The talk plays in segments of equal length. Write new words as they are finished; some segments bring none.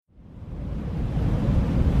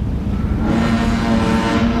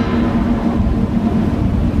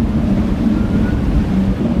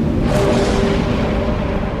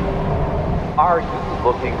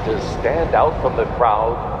looking to stand out from the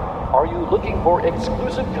crowd? Are you looking for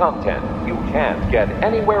exclusive content you can't get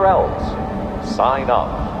anywhere else? Sign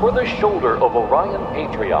up for the Shoulder of Orion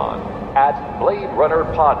Patreon at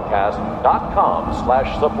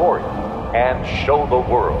BladeRunnerPodcast.com/support and show the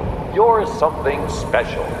world you're something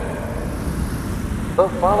special. The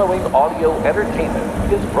following audio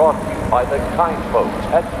entertainment is brought to you by the kind folks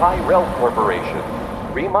at Tyrell Corporation,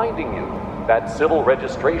 reminding you that civil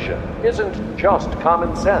registration isn't just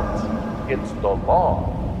common sense, it's the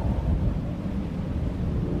law.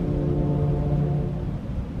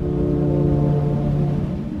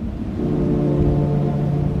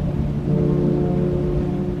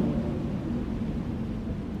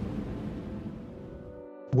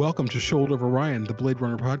 Welcome to Shoulder of Orion, the Blade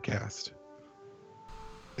Runner podcast.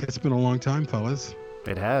 It's been a long time, fellas.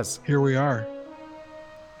 It has. Here we are.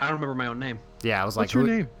 I don't remember my own name. Yeah, I was like, what's your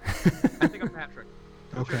name? I think I'm Patrick.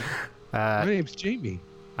 Okay. My name's Jamie.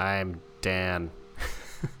 I'm Dan.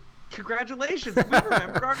 Congratulations. We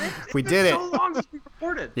remembered our names. We did it. It's been so long since we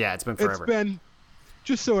recorded. Yeah, it's been forever. It's been,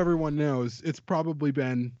 just so everyone knows, it's probably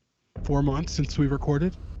been 4 months since we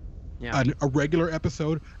recorded. Yeah. A regular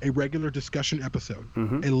episode, a regular discussion episode.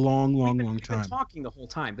 Mm-hmm. A long We've been time. talking the whole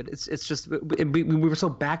time, but it's just we were so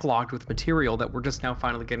backlogged with material that we're just now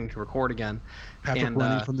finally getting to record again. Patrick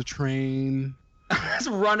running from the train. Just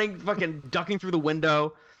running, fucking ducking through the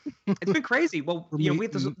window. It's been crazy. Well, you know,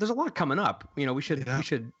 there's a lot coming up. You know, we should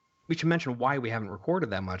mention why we haven't recorded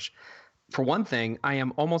that much. For one thing, I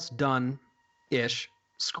am almost done-ish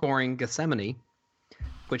scoring Gethsemane,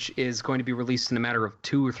 which is going to be released in a matter of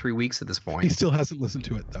 2 or 3 weeks at this point. He still hasn't listened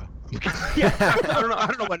to it, though. Yeah, I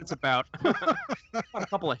don't know what it's about. A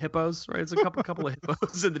couple of hippos, right? It's a couple of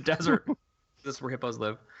hippos in the desert. This is where hippos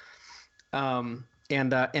live. And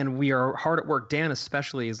we are hard at work. Dan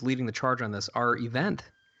especially is leading the charge on this. Our event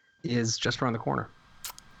is just around the corner.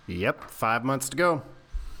 Yep, 5 months to go.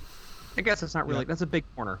 I guess it's not really. That's a big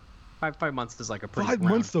corner. 5 months is like a pretty. 5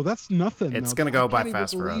 months though, that's nothing. It's gonna go by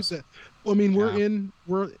fast for us. Well, I mean,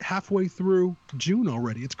 we're halfway through June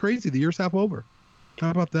already. It's crazy. The year's half over. How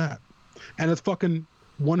about that? And it's fucking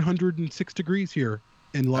 106 degrees here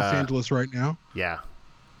in Los Angeles right now. Yeah,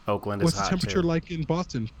 Oakland is What's hot. the temperature too. like in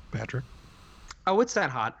Boston, Patrick? Oh, it's that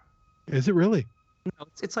hot. Is it really? No,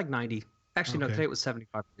 it's like 90. Actually, no. Okay. Today it was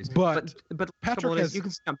 75 degrees. But Patrick has. You can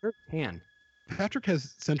see I'm very tan. Patrick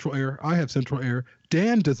has central air. I have central air.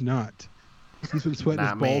 Dan does not. He's been sweating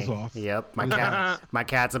his Not balls me. off. Yep, my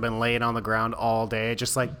cats have been laying on the ground all day,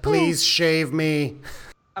 just like, please shave me.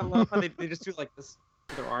 I love how they just do like this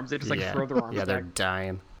with their arms. They just throw their arms Yeah, they're back.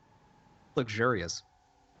 dying. Luxurious.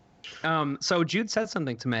 So Jude said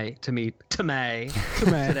something to me today.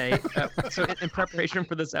 So in preparation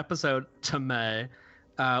for this episode, we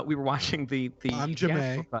were watching the I'm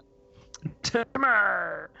Jamay.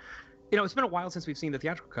 Jamay. You know, it's been a while since we've seen the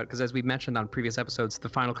theatrical cut because, as we mentioned on previous episodes, the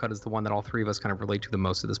final cut is the one that all three of us kind of relate to the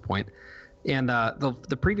most at this point. And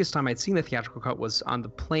the previous time I'd seen the theatrical cut was on the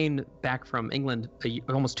plane back from England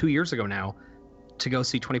almost 2 years ago now to go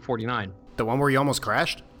see 2049. The one where you almost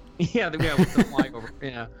crashed? Yeah, with the flyover.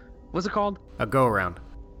 Yeah. What's it called? A go-around.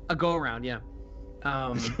 A go-around, yeah.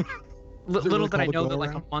 Little did I know that like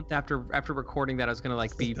a go-around? month after recording that I was going to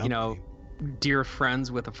like be, you know, dear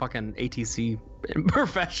friends with a fucking ATC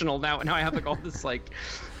professional. Now I have like all this like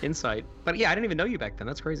insight. But yeah, I didn't even know you back then.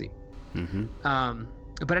 That's crazy. Mm-hmm.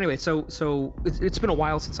 But anyway, so it's been a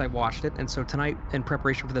while since I watched it, and so tonight in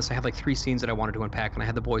preparation for this, I had like 3 scenes that I wanted to unpack, and I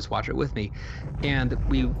had the boys watch it with me, and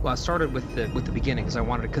we started with the beginning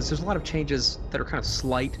because there's a lot of changes that are kind of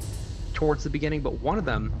slight towards the beginning, but one of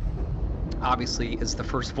them obviously is the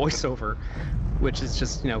first voiceover, which is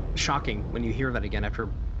just, you know, shocking when you hear that again after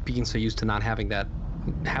being so used to not having that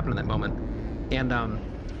happen in that moment. And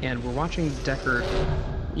we're watching Deckard,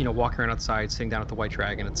 you know, walking around outside, sitting down at the White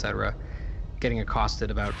Dragon, etc., getting accosted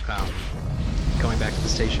about going back to the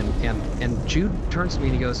station. And Jude turns to me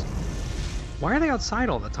and he goes, "Why are they outside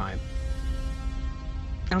all the time?"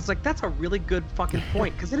 And I was like, that's a really good fucking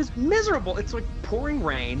point, because it is miserable. It's like pouring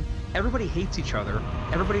rain. Everybody hates each other.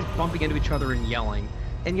 Everybody's bumping into each other and yelling.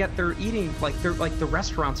 And yet they're eating, like the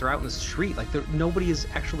restaurants are out in the street. Like nobody is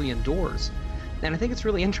actually indoors. And I think it's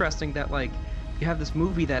really interesting that like you have this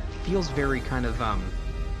movie that feels very kind of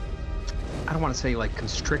I don't want to say like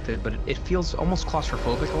constricted, but it feels almost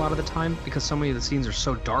claustrophobic a lot of the time, because so many of the scenes are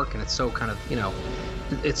so dark and it's so kind of, you know,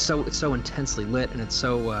 it's so intensely lit, and it's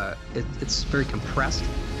so it's very compressed.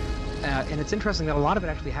 And it's interesting that a lot of it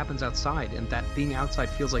actually happens outside, and that being outside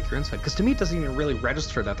feels like you're inside. Because to me, it doesn't even really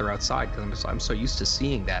register that they're outside, because I'm so used to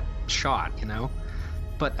seeing that shot, you know.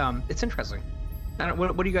 But it's interesting.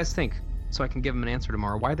 What do you guys think? So I can give them an answer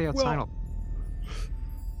tomorrow. Why are they outside? Well,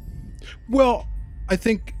 Well, I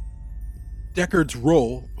think Deckard's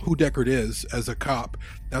role, who Deckard is as a cop,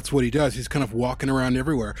 that's what he does. He's kind of walking around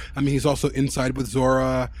everywhere. I mean, he's also inside with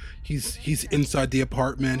Zora. He's inside the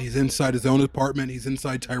apartment. He's inside his own apartment. He's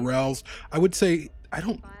inside Tyrell's. I would say I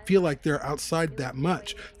don't feel like they're outside that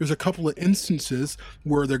much. There's a couple of instances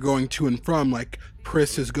where they're going to and from, like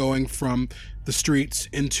Pris is going from the streets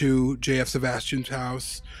into JF Sebastian's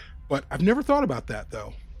house. But I've never thought about that,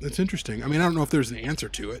 though. It's interesting. I mean, I don't know if there's an answer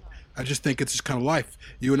to it. I just think it's just kind of life.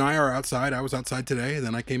 You and I are outside. I was outside today, and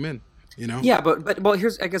then I came in, you know? Yeah, but well,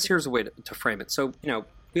 here's a way to frame it. So,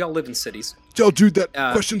 we all live in cities. Tell dude that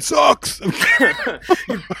question sucks. you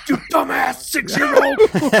dumbass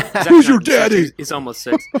 6-year-old. Who's your daddy? He's almost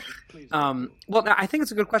 6. Well, I think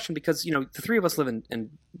it's a good question because, the three of us live in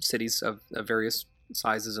cities of various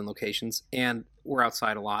sizes and locations, and we're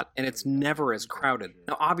outside a lot, and it's never as crowded.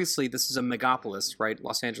 Now, obviously, this is a megapolis, right?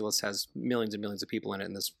 Los Angeles has millions and millions of people in it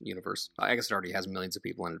in this universe. I guess it already has millions of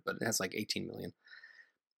people in it, but it has like 18 million.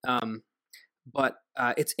 But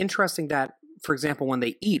it's interesting that, for example, when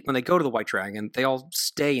they go to the White Dragon, they all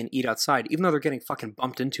stay and eat outside, even though they're getting fucking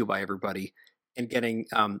bumped into by everybody and getting,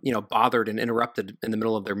 bothered and interrupted in the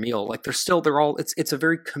middle of their meal. Like it's a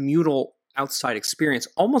very communal outside experience,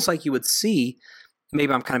 almost like you would see.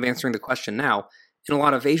 Maybe I'm kind of answering the question now. In a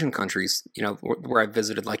lot of Asian countries, where I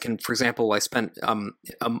visited, like for example, I spent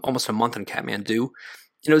almost a month in Kathmandu,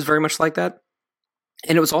 and it was very much like that.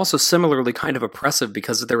 And it was also similarly kind of oppressive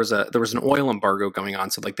because there was an oil embargo going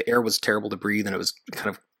on, so like the air was terrible to breathe, and it was kind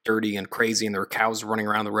of dirty and crazy, and there were cows running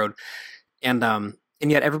around the road, and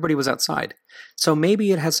yet everybody was outside. So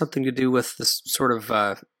maybe it has something to do with this sort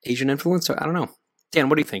of Asian influence. I don't know. Dan,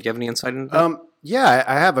 what do you think? Do you have any insight into that? Yeah,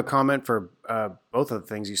 I have a comment for both of the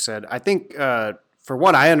things you said. I think, for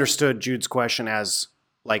one, I understood Jude's question as,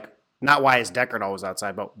 like, not why is Deckard always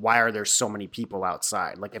outside, but why are there so many people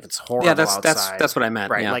outside? Like, if it's horrible outside. That's what I meant.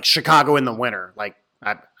 Right, yeah. like Chicago in the winter. Like,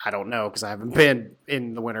 I don't know because I haven't been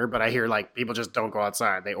in the winter, but I hear, like, people just don't go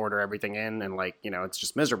outside. They order everything in and, like, it's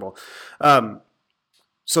just miserable.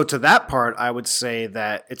 So to that part, I would say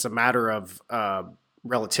that it's a matter of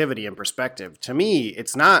relativity and perspective. To me,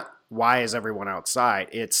 it's not why is everyone outside?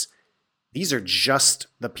 It's these are just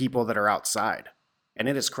the people that are outside. And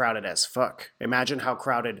it is crowded as fuck. Imagine how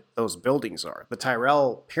crowded those buildings are. The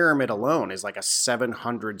Tyrell Pyramid alone is like a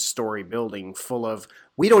 700-story building full of,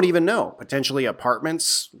 we don't even know, potentially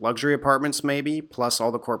apartments, luxury apartments maybe, plus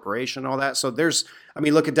all the corporation, all that. So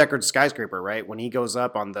look at Deckard's skyscraper, right? When he goes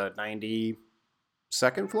up on the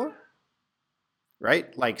 92nd floor,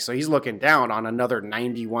 right? Like, so he's looking down on another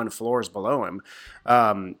 91 floors below him.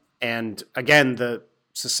 And again, the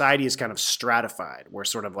society is kind of stratified, where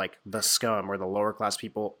sort of like the scum or the lower class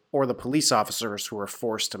people or the police officers who are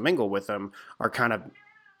forced to mingle with them are kind of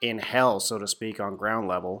in hell, so to speak, on ground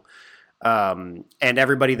level. And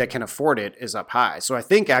everybody that can afford it is up high. So I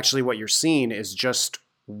think actually what you're seeing is just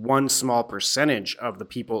one small percentage of the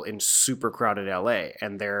people in super crowded LA.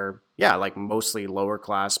 And they're, like mostly lower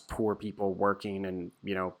class, poor people working and,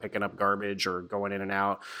 picking up garbage or going in and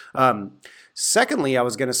out. Secondly, I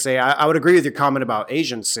was going to say, I would agree with your comment about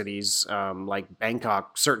Asian cities, like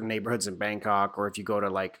Bangkok, certain neighborhoods in Bangkok, or if you go to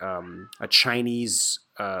like a Chinese,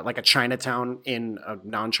 like a Chinatown in a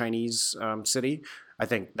non-Chinese city, I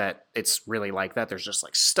think that it's really like that. There's just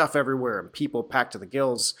like stuff everywhere and people packed to the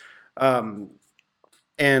gills.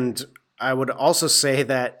 And I would also say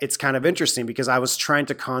that it's kind of interesting because I was trying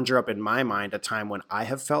to conjure up in my mind a time when I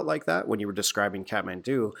have felt like that when you were describing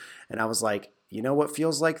Kathmandu. And I was like, you know what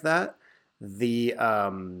feels like that? The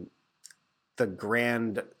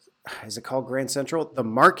Grand, is it called Grand Central? The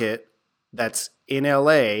market that's in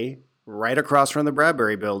LA, right across from the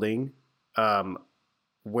Bradbury building,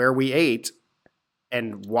 where we ate.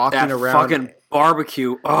 And walking that around, fucking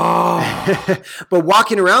barbecue. Oh, but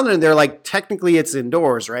walking around in there, like technically it's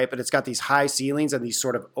indoors, right? But it's got these high ceilings and these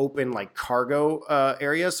sort of open like cargo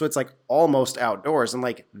areas, so it's like almost outdoors, and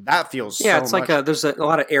like that feels it's like there's a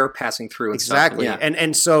lot of air passing through. And exactly, stuff. Yeah.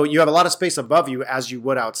 And so you have a lot of space above you as you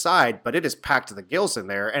would outside, but it is packed to the gills in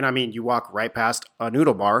there. And I mean, you walk right past a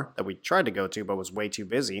noodle bar that we tried to go to, but was way too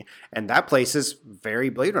busy, and that place is very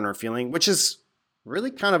Blade Runner feeling, which is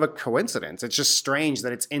really kind of a coincidence. It's just strange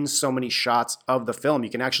that it's in so many shots of the film.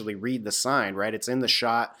 You can actually read the sign, right? It's in the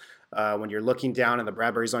shot when you're looking down and the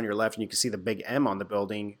Bradbury's on your left and you can see the big M on the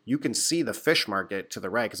building. You can see the fish market to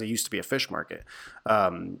the right because it used to be a fish market.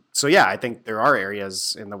 So yeah, I think there are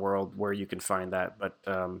areas in the world where you can find that. But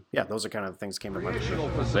those are kind of the things that came to mind.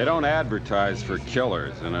 They don't advertise for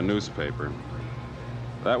killers in a newspaper.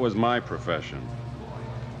 That was my profession.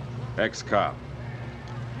 Ex-cop.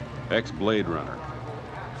 Ex-Blade Runner.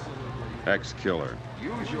 Ex-killer.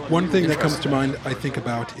 One thing that comes to mind I think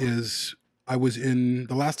about is the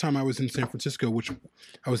last time I was in San Francisco, which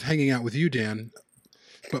I was hanging out with you, Dan,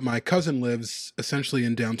 but my cousin lives essentially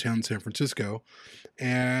in downtown San Francisco,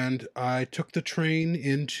 and I took the train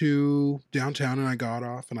into downtown and I got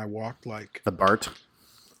off and I walked like... The BART?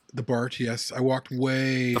 The BART, yes. I walked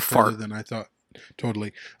way The further fart. than I thought.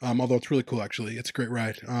 Totally. Although it's really cool, actually. It's a great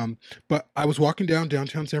ride. But I was walking downtown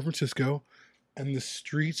San Francisco, and the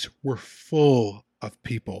streets were full of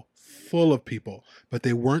people, but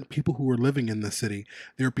they weren't people who were living in the city.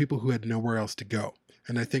 They were people who had nowhere else to go.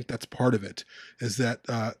 And I think that's part of it, is that,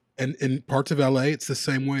 and in parts of LA, it's the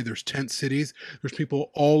same way. There's tent cities. There's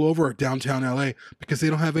people all over downtown LA because they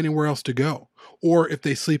don't have anywhere else to go. Or if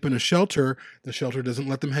they sleep in a shelter, the shelter doesn't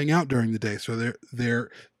let them hang out during the day. So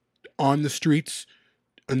they're on the streets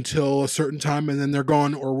until a certain time, and then they're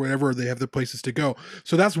gone, or wherever they have their places to go.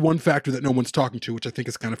 So that's one factor that no one's talking to, which I think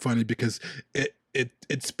is kind of funny because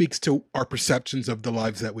it speaks to our perceptions of the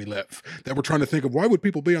lives that we live, that we're trying to think of why would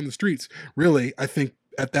people be on the streets. Really, I think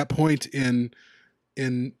at that point in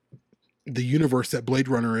the universe that Blade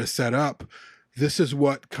Runner is set up, this is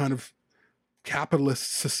what kind of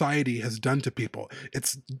capitalist society has done to people.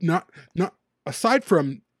 It's not aside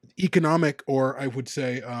from economic, or I would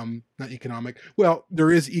say not economic. Well,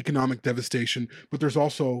 there is economic devastation, but there's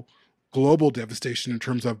also global devastation in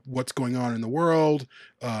terms of what's going on in the world,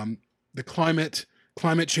 the climate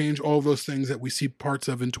change, all of those things that we see parts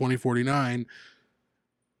of in 2049.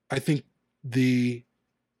 I think the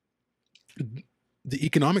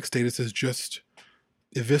economic status has just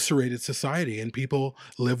eviscerated society, and people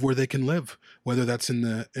live where they can live, whether that's in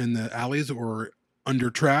the alleys or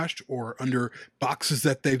under trashed or under boxes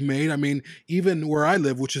that they've made. I mean, even where I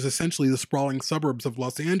live, which is essentially the sprawling suburbs of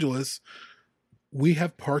Los Angeles, we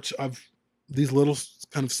have parts of these little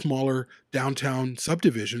kind of smaller downtown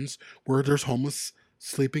subdivisions where there's homeless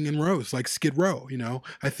sleeping in rows, like Skid Row.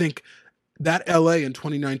 I think that LA in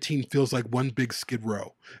 2019 feels like one big Skid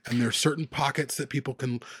Row, and there's certain pockets that people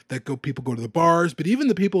go to the bars, but even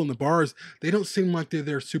the people in the bars, they don't seem like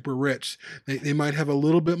they're super rich. They might have a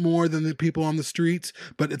little bit more than the people on the streets,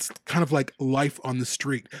 but it's kind of like life on the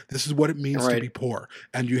street. This is what it means to be poor,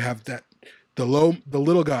 and you have that the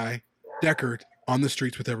little guy, Deckard, on the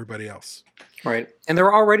streets with everybody else. Right. And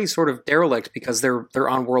they're already sort of derelict because they're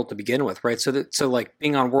on world to begin with, right? So like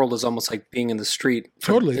being on world is almost like being in the street.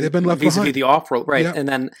 Totally. They've been left vis-a-vis behind. the off world, right? Yep. And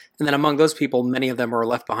then among those people, many of them are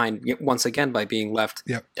left behind once again by being left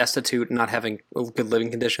destitute and not having good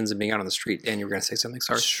living conditions and being out on the street. Dan, you were going to say something,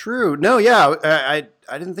 sorry. True. No, yeah.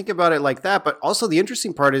 I didn't think about it like that, but also the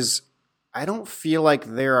interesting part is I don't feel like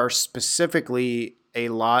there are specifically a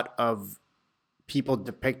lot of people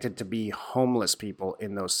depicted to be homeless people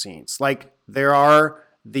in those scenes. Like there are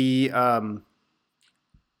the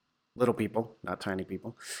little people, not tiny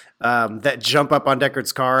people, that jump up on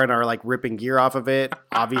Deckard's car and are like ripping gear off of it.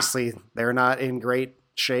 Obviously, they're not in great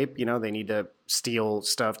shape. They need to steal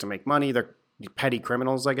stuff to make money. They're petty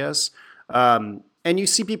criminals, I guess. And you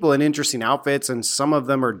see people in interesting outfits, and some of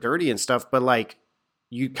them are dirty and stuff, but like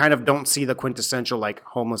you kind of don't see the quintessential like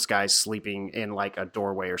homeless guys sleeping in like a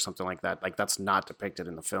doorway or something like that. Like that's not depicted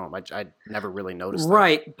in the film. I never really noticed that.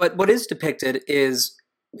 Right. But what is depicted is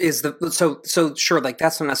so sure, like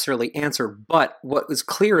that's not necessarily answered, but what is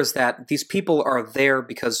clear is that these people are there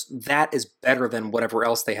because that is better than whatever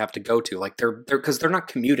else they have to go to. Like they're because they're not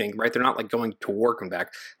commuting, right? They're not like going to work and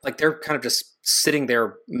back. Like they're kind of just sitting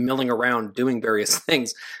there milling around doing various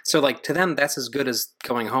things. So like to them, that's as good as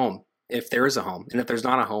going home. If there is a home, and if there's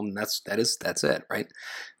not a home, that's it, right?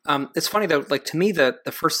 It's funny though. Like to me, the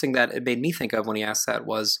first thing that it made me think of when he asked that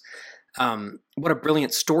was what a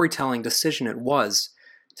brilliant storytelling decision it was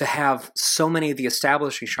to have so many of the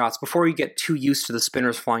establishing shots before you get too used to the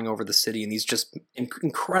spinners flying over the city and these just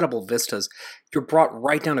incredible vistas. You're brought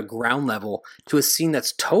right down to ground level to a scene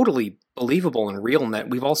that's totally believable and real, and that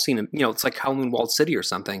we've all seen. It's like Howlin' Walled City or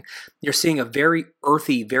something. You're seeing a very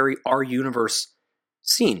earthy, very our universe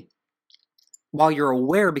scene. While you're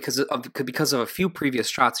aware, because of a few previous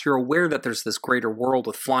shots, you're aware that there's this greater world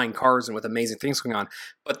with flying cars and with amazing things going on.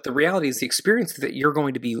 But the reality is the experience that you're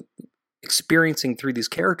going to be experiencing through these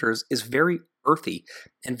characters is very earthy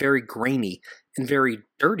and very grainy and very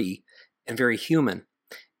dirty and very human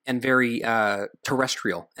and very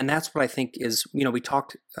terrestrial. And that's what I think is, we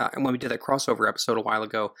talked when we did that crossover episode a while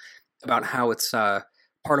ago about how it's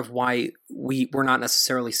part of why we're not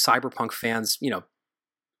necessarily cyberpunk fans,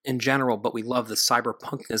 in general, but we love the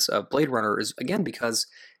cyberpunkness of Blade Runner is again because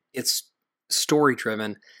it's story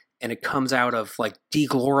driven and it comes out of like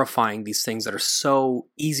de-glorifying these things that are so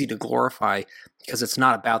easy to glorify because it's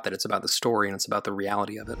not about that, it's about the story and it's about the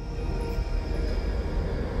reality of it.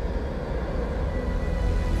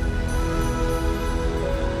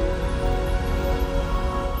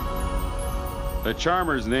 The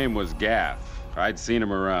charmer's name was Gaff. I'd seen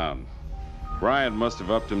him around. Bryant must have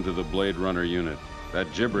upped him to the Blade Runner unit.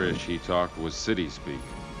 That gibberish he talked was city speak,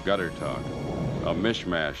 gutter talk, a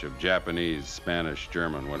mishmash of Japanese, Spanish,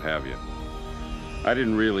 German, what have you. I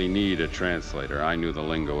didn't really need a translator. I knew the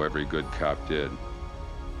lingo every good cop did.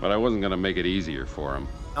 But I wasn't going to make it easier for him.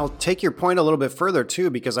 I'll take your point a little bit further, too,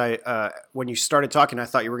 because when you started talking, I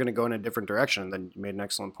thought you were going to go in a different direction. Then you made an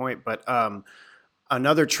excellent point. But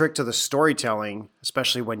another trick to the storytelling,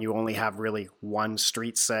 especially when you only have really one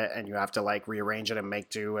street set and you have to like rearrange it and make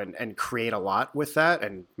do and create a lot with that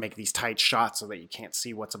and make these tight shots so that you can't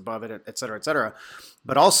see what's above it, et cetera, et cetera.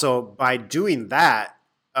 But also by doing that,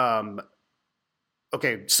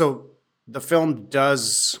 okay, so the film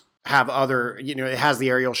does have other, it has the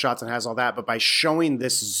aerial shots and has all that, but by showing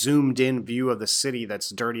this zoomed in view of the city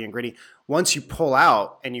that's dirty and gritty, once you pull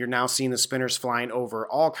out and you're now seeing the spinners flying over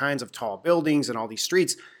all kinds of tall buildings and all these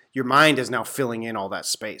streets, your mind is now filling in all that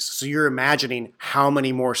space. So you're imagining how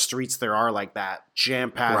many more streets there are like that,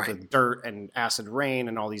 jam-packed with dirt and acid rain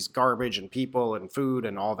and all these garbage and people and food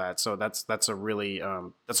and all that. So that's a really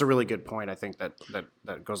good point. I think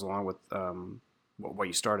that goes along with what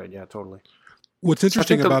you started. Yeah, totally. What's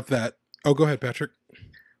interesting about that? Oh, go ahead, Patrick.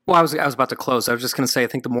 Well, I was about to close. I was just going to say, I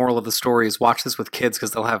think the moral of the story is watch this with kids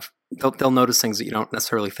because they'll notice things that you don't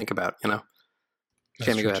necessarily think about. That's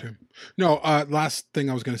Jamie, go ahead. Too. No, last thing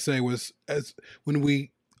I was going to say was when we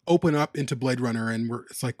open up into Blade Runner and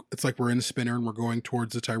it's like we're in a spinner and we're going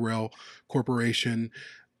towards the Tyrell Corporation.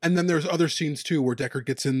 And then there's other scenes too where Deckard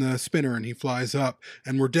gets in the spinner and he flies up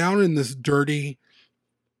and we're down in this dirty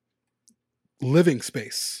living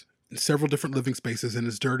space. Several different living spaces, and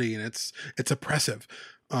it's dirty and it's oppressive.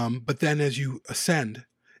 But then as you ascend,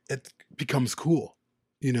 it becomes cool.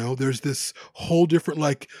 There's this whole different,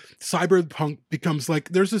 like, cyberpunk becomes like,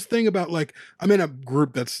 there's this thing about, like, I'm in a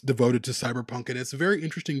group that's devoted to cyberpunk, and it's very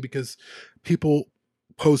interesting because people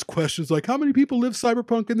pose questions like, how many people live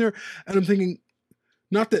cyberpunk in there? And I'm thinking,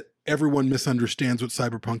 not that everyone misunderstands what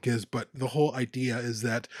cyberpunk is, but the whole idea is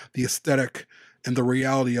that the aesthetic and the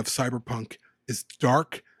reality of cyberpunk is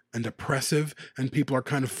dark and oppressive, and people are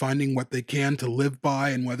kind of finding what they can to live by,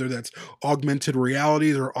 and whether that's augmented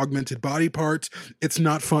realities or augmented body parts, it's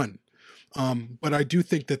not fun. But I do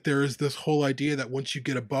think that there is this whole idea that once you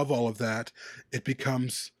get above all of that, it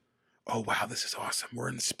becomes, oh wow, this is awesome, we're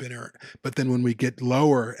in the spinner. But then when we get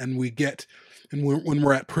lower and when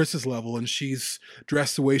we're at Pris's level and she's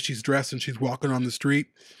dressed the way she's dressed and she's walking on the street,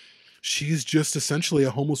 she's just essentially a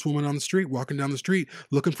homeless woman on the street, walking down the street,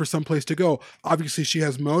 looking for someplace to go. Obviously, she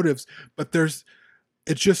has motives, but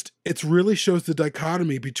it really shows the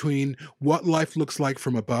dichotomy between what life looks like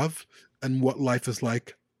from above and what life is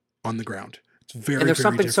like on the ground. It's very, and there's very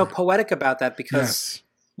something different. so poetic about that because, yes.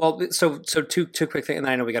 Well, so two quick things, and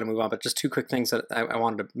I know we got to move on, but just two quick things that I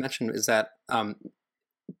wanted to mention is that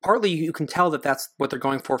partly you can tell that that's what they're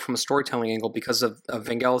going for from a storytelling angle because of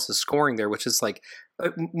Vangelis' scoring there, which is like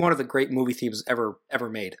one of the great movie themes ever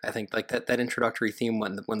made. I think like that introductory theme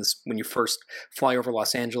when you first fly over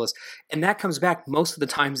Los Angeles, and that comes back most of the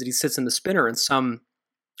times that he sits in the spinner in some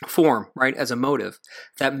form, right, as a motive.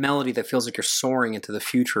 That melody that feels like you're soaring into the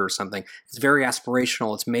future or something. It's very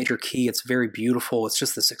aspirational. It's major key. It's very beautiful. It's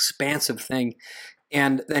just this expansive thing.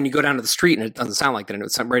 And then you go down to the street, and it doesn't sound like that.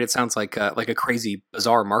 It sounds like a crazy,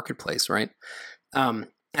 bizarre marketplace, right? And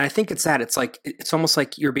I think it's that. It's like it's almost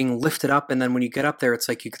like you're being lifted up, and then when you get up there, it's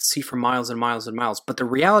like you could see for miles and miles and miles. But the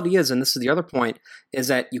reality is, and this is the other point, is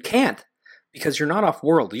that you can't because you're not off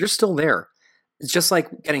world. You're still there. It's just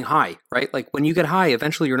like getting high, right? Like when you get high,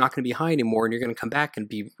 eventually you're not going to be high anymore, and you're going to come back and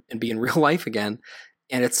be in real life again.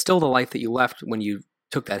 And it's still the life that you left when you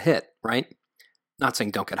took that hit, right? Not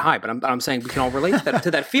saying don't get high, but I'm saying we can all relate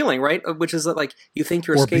to that feeling, right? Which is that like you think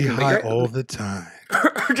you're escaping, or be high all the time,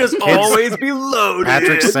 or just always be loaded.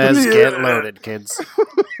 Patrick says, "Get loaded, kids."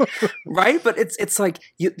 Right, but it's like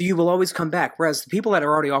you will always come back. Whereas the people that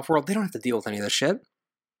are already off world, they don't have to deal with any of this shit.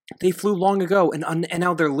 They flew long ago, and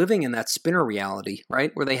now they're living in that spinner reality,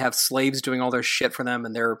 right? Where they have slaves doing all their shit for them,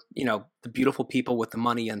 and they're the beautiful people with the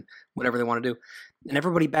money and whatever they want to do, and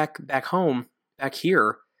everybody back home, back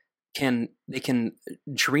here. They can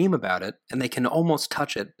dream about it and they can almost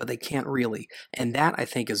touch it, but they can't really. And that I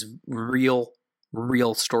think is real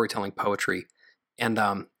storytelling poetry. And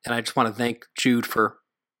I just want to thank Jude for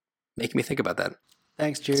making me think about that.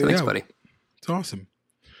 Thanks, Jude. So thanks, buddy. It's awesome.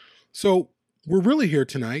 So we're really here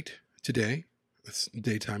today. It's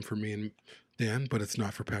daytime for me and Dan, but it's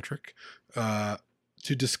not for Patrick,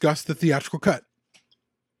 to discuss the theatrical cut.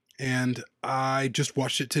 and I just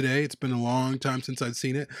watched it today. It's been a long time since I'd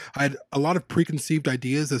seen it. I had a lot of preconceived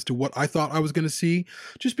ideas as to what I thought I was going to see,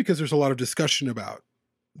 just because there's a lot of discussion about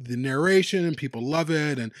the narration and people love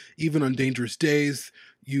it. And even on Dangerous Days,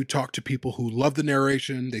 you talk to people who love the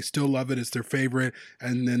narration. They still love it. It's their favorite.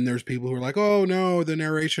 And then there's people who are like, oh no, the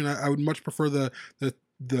narration, I would much prefer the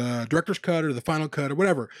director's cut or the final cut or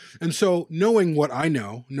whatever. And so knowing what I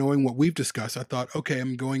know, knowing what we've discussed, I thought, okay,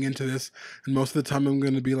 I'm going into this, and most of the time I'm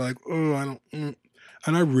going to be like, oh, I don't,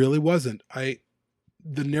 and I really wasn't. The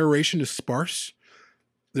narration is sparse.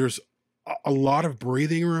 There's a lot of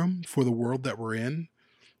breathing room for the world that we're in.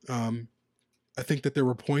 I think that there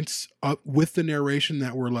were points up with the narration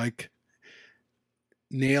that were like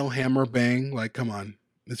nail, hammer, bang, like, come on,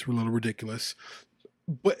 it's a little ridiculous.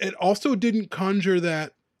 But it also didn't conjure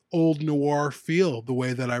that old noir feel the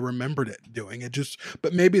way that I remembered it doing.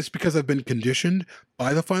 But maybe it's because I've been conditioned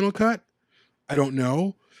by the final cut. I don't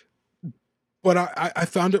know. But I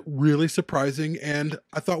found it really surprising, and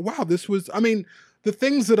I thought, wow, the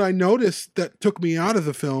things that I noticed that took me out of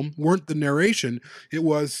the film weren't the narration. It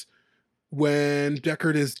was when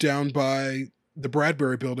Deckard is down by the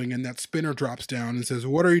Bradbury building and that spinner drops down and says,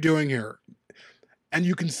 what are you doing here? And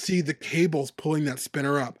you can see the cables pulling that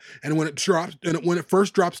spinner up. And when it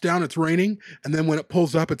first drops down, it's raining. And then when it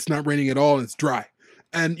pulls up, it's not raining at all and it's dry.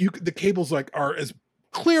 And the cables are as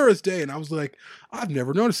clear as day. And I was like, I've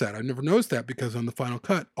never noticed that. I've never noticed that because on the final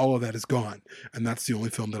cut, all of that is gone. And that's the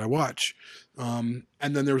only film that I watch. And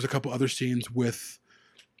then there was a couple other scenes with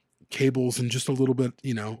cables and just a little bit,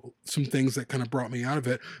 some things that kind of brought me out of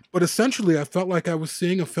it. But essentially, I felt like I was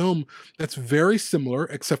seeing a film that's very similar,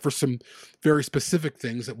 except for some very specific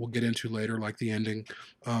things that we'll get into later, like the ending,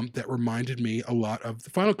 that reminded me a lot of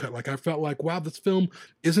the final cut. Like I felt like, wow, this film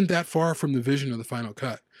isn't that far from the vision of the final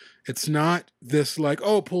cut. It's not this like,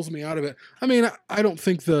 oh, it pulls me out of it. I mean, I don't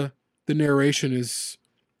think the narration is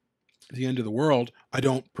the end of the world. I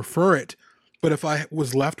don't prefer it. But if I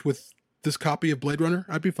was left with this copy of Blade Runner,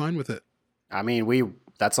 I'd be fine with it. I mean,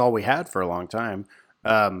 that's all we had for a long time.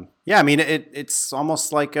 Yeah, I mean, it's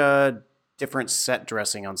almost like a different set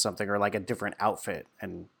dressing on something or like a different outfit.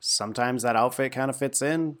 And sometimes that outfit kind of fits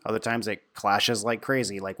in. Other times it clashes like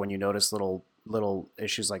crazy, like when you notice little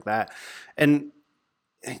issues like that. And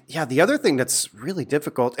yeah, the other thing that's really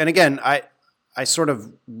difficult, and again, I sort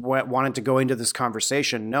of wanted to go into this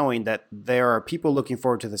conversation knowing that there are people looking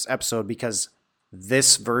forward to this episode because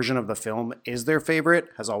this version of the film is their favorite,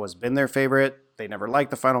 has always been their favorite. They never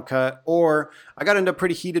liked the final cut. Or I got into a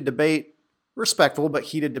pretty heated debate, respectful but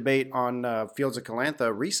heated debate on Fields of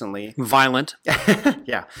Calantha recently. Violent.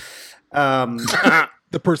 Yeah.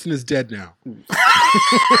 The person is dead now.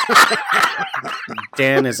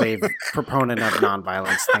 Dan is a proponent of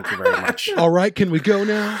nonviolence. Thank you very much. All right, can we go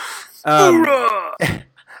now? I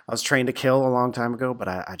was trained to kill a long time ago, but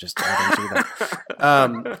I didn't do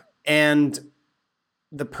that. And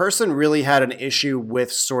the person really had an issue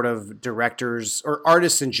with sort of directors or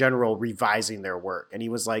artists in general revising their work. And he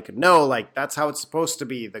was like, no, like that's how it's supposed to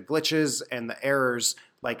be. The glitches and the errors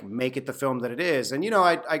like make it the film that it is. And,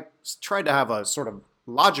 I tried to have a sort of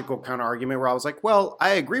logical counter argument where I was like, well, I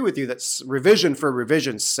agree with you that revision for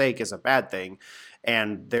revision's sake is a bad thing.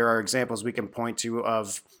 And there are examples we can point to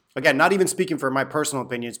of, again, not even speaking for my personal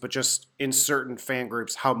opinions, but just in certain fan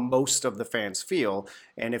groups, how most of the fans feel.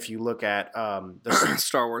 And if you look at the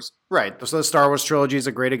Star Wars. Right. So the Star Wars trilogy is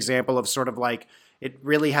a great example of sort of like, it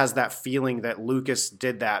really has that feeling that Lucas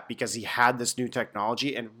did that because he had this new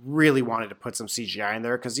technology and really wanted to put some CGI in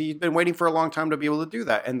there because he'd been waiting for a long time to be able to do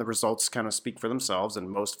that. And the results kind of speak for themselves. And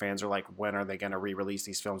most fans are like, when are they going to re-release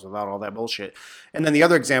these films without all that bullshit? And then the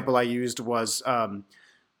other example I used was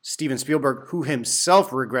Steven Spielberg, who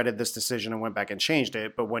himself regretted this decision and went back and changed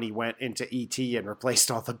it. But when he went into E.T. and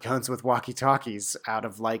replaced all the guns with walkie-talkies out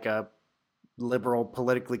of like a liberal,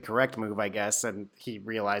 politically correct move, I guess, and he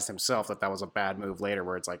realized himself that was a bad move later,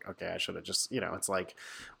 where it's like, okay, I should have just, it's like,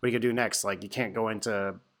 what are you gonna do next? Like, you can't go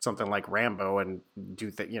into something like Rambo and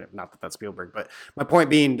do not that that's Spielberg, but my point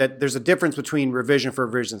being that there's a difference between revision for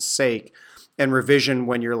revision's sake and revision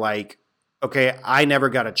when you're like, okay, I never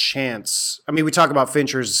got a chance. I mean, we talk about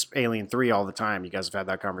Fincher's Alien 3 all the time. You guys have had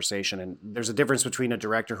that conversation. And there's a difference between a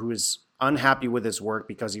director who is unhappy with his work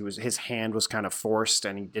because his hand was kind of forced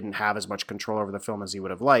and he didn't have as much control over the film as he would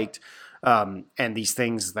have liked. And these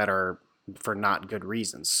things that are for not good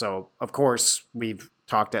reasons. So, of course, we've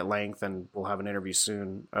talked at length and we'll have an interview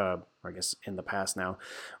soon, I guess in the past now,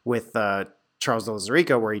 with Charles de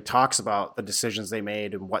Lauzirika, where he talks about the decisions they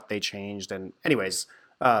made and what they changed. And anyways,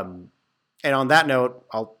 and on that note,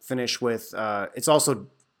 I'll finish with, it's also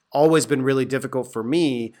always been really difficult for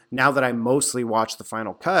me, now that I mostly watch the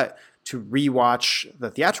final cut, to rewatch the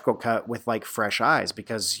theatrical cut with like fresh eyes,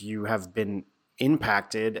 because you have been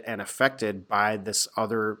impacted and affected by this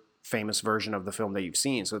other famous version of the film that you've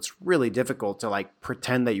seen. So it's really difficult to like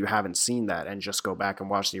pretend that you haven't seen that and just go back and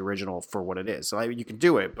watch the original for what it is. So you can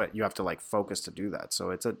do it, but you have to like focus to do that.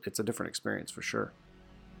 So it's a different experience for sure.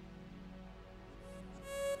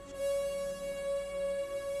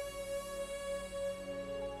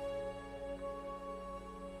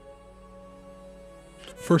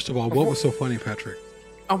 First of all, what was so funny, Patrick?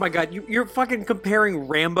 Oh my God, you're fucking comparing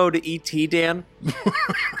Rambo to E.T., Dan?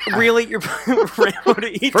 Really? You're Rambo to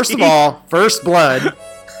E.T.? First of all, First Blood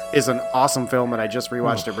is an awesome film, and I just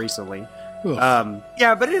rewatched it recently.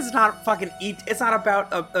 Yeah, but it is not fucking It's not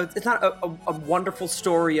about it's not a wonderful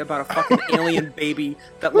story about a fucking alien baby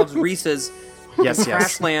that loves Reese's. Yes.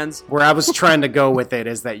 Crashlands. Where I was trying to go with it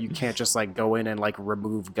is that you can't just like go in and like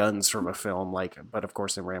remove guns from a film, like. But of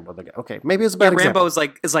course, in Rambo, okay, maybe it's a bad example. Rambo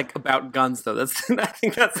is like about guns though. That's I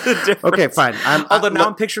think that's the difference. Okay, fine. Although now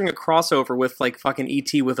I'm picturing a crossover with like fucking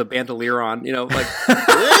E.T. with a bandolier on, you know, like.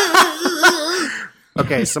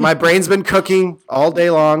 Okay, so my brain's been cooking all day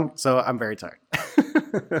long, so I'm very tired.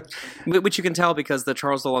 Which you can tell because the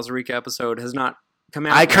Charles de Lauzirika episode has not come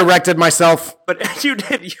out. I corrected myself, but you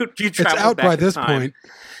did. You It's traveled out back by in this time. point.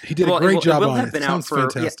 He did a great job on it. It sounds for,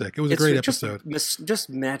 fantastic. It was a great episode. Just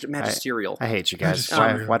magisterial. I hate you guys.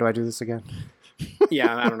 Magisterial. Why do I do this again?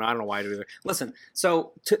 Yeah, I don't know why I do either. Listen,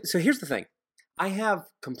 so here's the thing. I have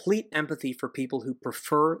complete empathy for people who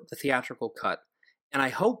prefer the theatrical cut. And I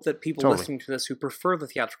hope that people listening to this who prefer the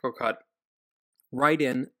theatrical cut write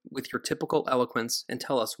in with your typical eloquence and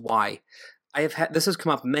tell us why. This has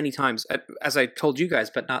come up many times, as I told you guys,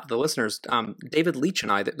 but not the listeners. David Leitch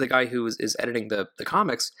and I, the guy who is editing the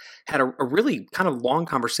comics, had a really kind of long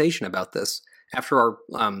conversation about this after our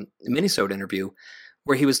minisode interview,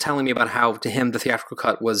 where he was telling me about how to him the theatrical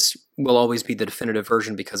cut will always be the definitive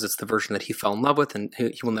version because it's the version that he fell in love with and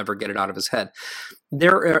he will never get it out of his head.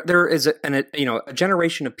 There is a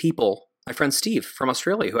generation of people, my friend Steve from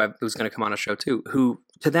Australia, who's going to come on a show too, who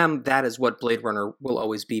to them that is what Blade Runner will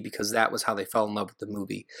always be because that was how they fell in love with the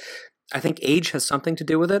movie. I think age has something to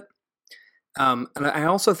do with it, and I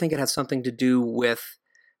also think it has something to do with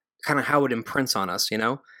kind of how it imprints on us. You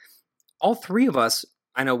know, all three of us.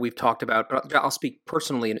 I know we've talked about, but I'll speak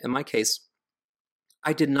personally. In my case,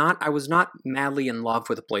 I was not madly in love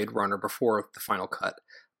with Blade Runner before the final cut.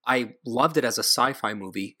 I loved it as a sci-fi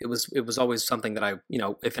movie. It was always something that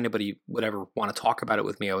if anybody would ever want to talk about it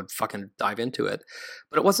with me, I would fucking dive into it.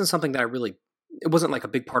 But it wasn't something that it wasn't like a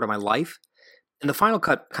big part of my life. And the final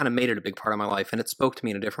cut kind of made it a big part of my life, and it spoke to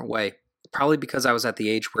me in a different way. Probably because I was at the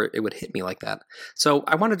age where it would hit me like that. So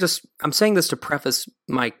I'm saying this to preface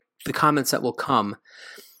the comments that will come.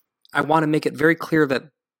 I want to make it very clear that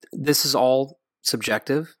this is all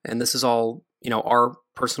subjective and this is all, our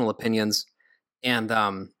personal opinions. And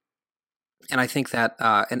I think that,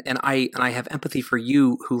 and I have empathy for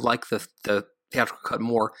you who like the theatrical cut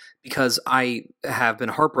more because I have been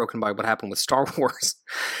heartbroken by what happened with Star Wars,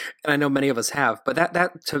 and I know many of us have. But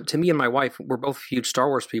that to me and my wife, we're both huge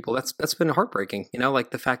StarArs people. That's been heartbreaking.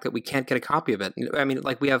 Like the fact that we can't get a copy of it. I mean,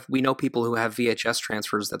 like we know people who have VHS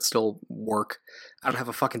transfers that still work. I don't have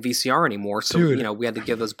a fucking VCR anymore, so Dude, we had to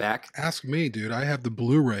give those back. Ask me, dude. I have the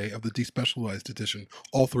Blu-ray of the despecialized edition,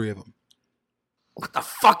 all three of them. What the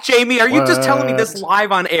fuck, Jamie? Are you just telling me this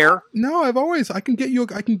live on air? No, I can get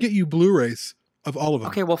you Blu-rays of all of them.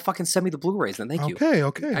 Okay, well, fucking send me the Blu-rays then. Thank you.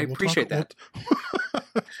 Okay. I appreciate that.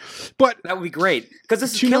 But that would be great because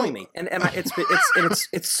this is killing me, and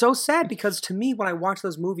it's so sad because to me, when I watch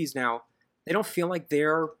those movies now, they don't feel like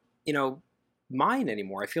they're mine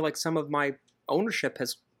anymore. I feel like some of my ownership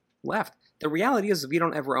has left. The reality is we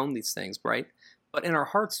don't ever own these things, right? But in our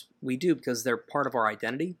hearts, we do because they're part of our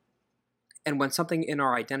identity. And when something in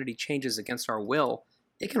our identity changes against our will,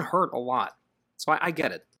 it can hurt a lot. So I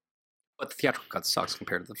get it. But the theatrical cut sucks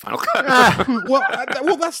compared to the final cut.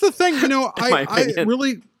 well, that's the thing. I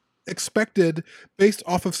really expected, based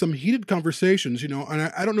off of some heated conversations, and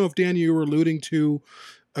I don't know if, Dan, you were alluding to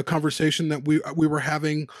a conversation that we were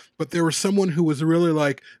having, but there was someone who was really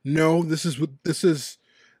like, no, this is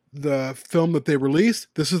the film that they released.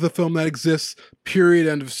 This is the film that exists, period,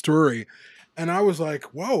 end of story. And I was like,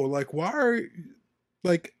 whoa, like, why are,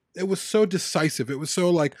 like, it was so decisive. It was so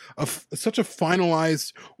like such a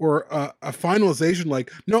finalized or a finalization,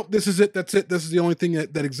 like, nope, this is it. That's it. This is the only thing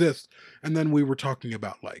that exists. And then we were talking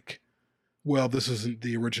about like, well, this isn't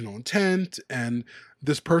the original intent. And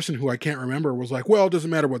this person who I can't remember was like, well, it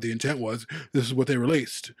doesn't matter what the intent was. This is what they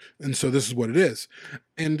released. And so this is what it is.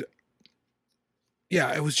 And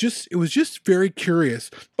yeah, it was just very curious.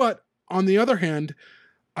 But on the other hand,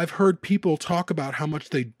 I've heard people talk about how much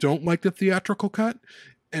they don't like the theatrical cut,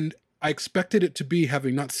 and I expected it to be,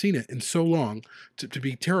 having not seen it in so long, to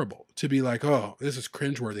be terrible, to be like, oh, this is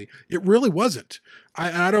cringeworthy. It really wasn't.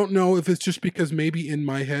 I don't know if it's just because maybe in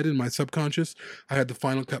my head, in my subconscious, I had the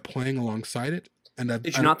final cut playing alongside it. And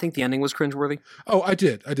Did you not think the ending was cringeworthy? Oh, I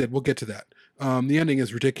did. We'll get to that. The ending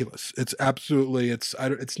is ridiculous. It's absolutely. It's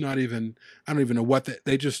not even. I don't even know what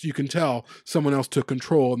they just. You can tell someone else took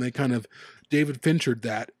control and they kind of David Finchered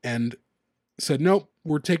that and said, nope,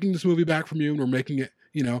 we're taking this movie back from you and we're making it.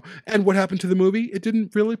 And what happened to the movie? It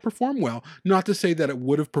didn't really perform well. Not to say that it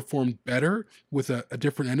would have performed better with a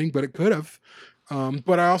different ending, but it could have.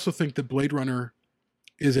 But I also think that Blade Runner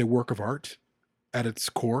is a work of art at its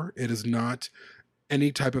core. It is not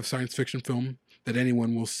any type of science fiction film that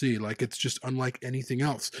anyone will see. Like, it's just unlike anything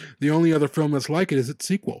else. The only other film that's like it is its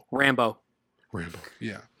sequel. Rambo,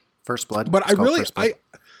 yeah. First Blood. But I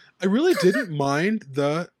really didn't mind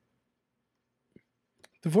the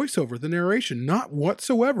voiceover, the narration, not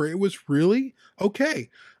whatsoever. It was really okay.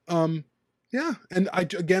 Yeah. And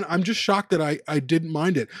I'm just shocked that I didn't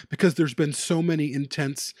mind it, because there's been so many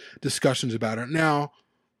intense discussions about it. Now,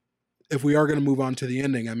 if we are going to move on to the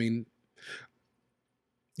ending, I mean,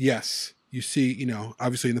 yes, you see,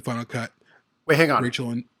 obviously in the final cut. Wait, hang on.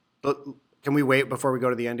 Rachel and... Can we wait before we go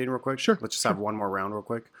to the ending real quick? Sure. Let's just have one more round real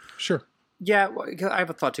quick. Sure. Yeah, well, I have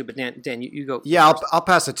a thought too, but Dan, you go. Yeah, I'll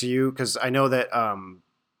pass it to you, because I know that.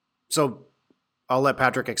 So I'll let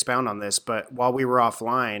Patrick expound on this. But while we were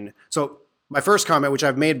offline, so my first comment, which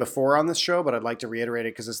I've made before on this show, but I'd like to reiterate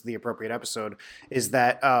it because it's the appropriate episode, is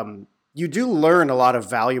that you do learn a lot of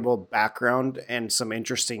valuable background and some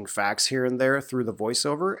interesting facts here and there through the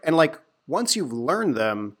voiceover. And like, once you've learned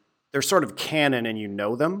them, they're sort of canon and you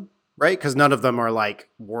know them, right? Because none of them are like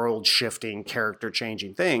world shifting, character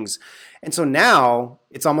changing things. And so now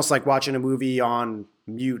it's almost like watching a movie on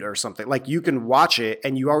mute or something. Like, you can watch it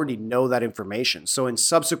and you already know that information. So in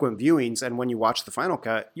subsequent viewings and when you watch the final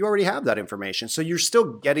cut, you already have that information. So you're still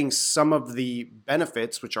getting some of the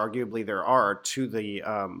benefits, which arguably there are, to the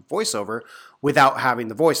voiceover without having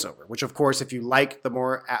the voiceover, which of course, if you like the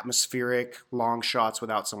more atmospheric long shots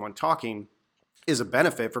without someone talking, is a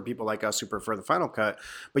benefit for people like us who prefer the final cut.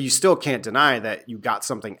 But you still can't deny that you got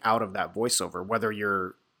something out of that voiceover, whether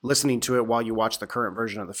you're listening to it while you watch the current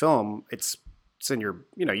version of the film. It's in your,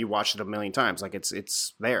 you watched it a million times, like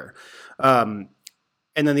it's there. And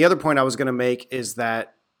then the other point I was going to make is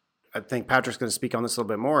that I think Patrick's going to speak on this a little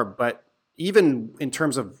bit more, but even in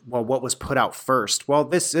terms of, well, what was put out first, well,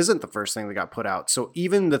 this isn't the first thing that got put out. So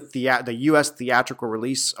even the US theatrical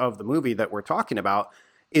release of the movie that we're talking about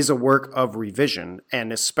is a work of revision,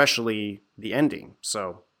 and especially the ending.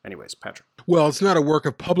 So anyways, Patrick. Well, it's not a work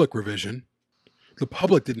of public revision. The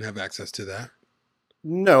public didn't have access to that.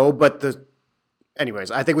 No, but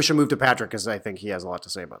anyways, I think we should move to Patrick, because I think he has a lot to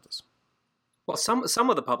say about this. Well, some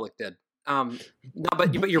of the public did. No,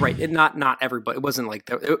 but you're right. Not everybody. It wasn't like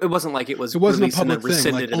it wasn't like it was. It wasn't a released and then public thing.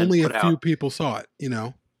 rescinded Like, and only then a put few out. people saw it.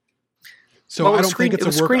 So Well, I it don't think was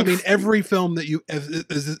it's a work. I screened- mean, every film that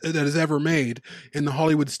is ever made in the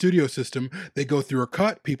Hollywood studio system, they go through a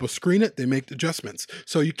cut, people screen it, they make adjustments.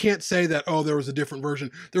 So you can't say that, oh, there was a different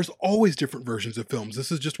version. There's always different versions of films.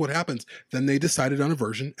 This is just what happens. Then they decided on a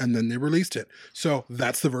version and then they released it. So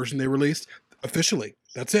that's the version they released officially.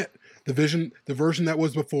 That's it. The version that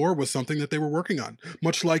was before was something that they were working on.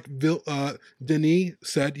 Much like Denis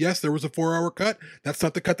said, yes, there was a 4-hour cut. That's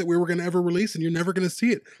not the cut that we were going to ever release, and you're never going to see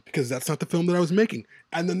it because that's not the film that I was making.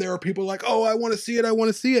 And then there are people like, oh, I want to see it. I want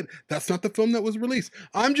to see it. That's not the film that was released.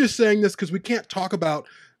 I'm just saying this because we can't talk about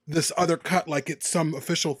this other cut like it's some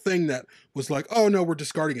official thing that was like, oh, no, we're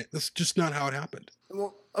discarding it. That's just not how it happened.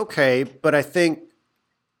 Well, okay, but I think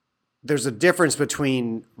there's a difference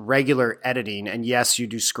between regular editing and, yes, you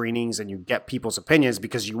do screenings and you get people's opinions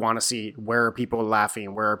because you want to see where are people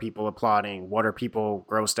laughing, where are people applauding, what are people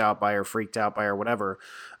grossed out by or freaked out by or whatever.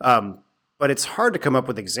 But it's hard to come up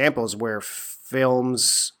with examples where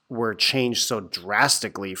films were changed so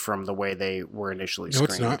drastically from the way they were initially screened.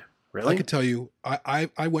 No, it's not. Really? I could tell you,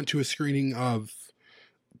 I went to a screening of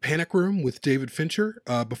Panic Room with David Fincher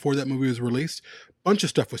before that movie was released. Bunch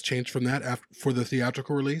of stuff was changed from that for the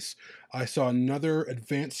theatrical release. I saw another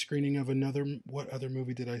advanced screening of what other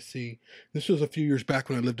movie did I see? This was a few years back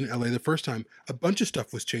when I lived in LA the first time. A bunch of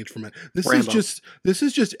stuff was changed from it. This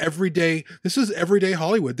is just everyday. This is everyday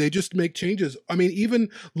Hollywood. They just make changes. I mean, even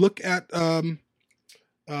look at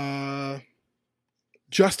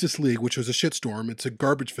Justice League, which was a shitstorm. It's a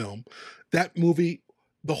garbage film. That movie,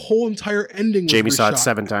 the whole entire ending was Jamie saw it reshot.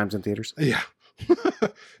 7 times in theaters. Yeah.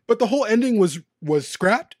 But the whole ending was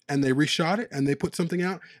scrapped, and they reshot it, and they put something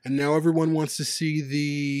out, and now everyone wants to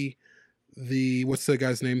see the what's the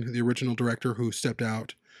guy's name, the original director who stepped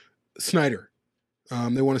out, Snyder.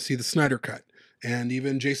 They want to see the Snyder cut, and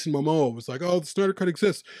even Jason Momoa was like, "Oh, the Snyder cut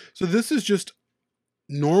exists." So this is just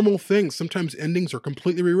normal things. Sometimes endings are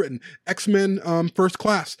completely rewritten. X-Men First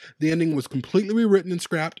Class, the ending was completely rewritten and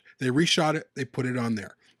scrapped. They reshot it. They put it on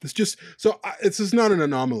there. This just this is not an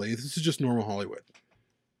anomaly. This is just normal Hollywood.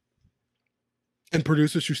 And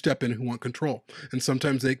producers who step in who want control, and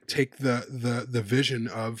sometimes they take the vision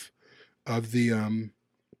of the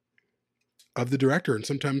director, and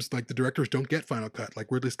sometimes like the directors don't get final cut.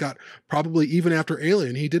 Like Ridley Scott, probably even after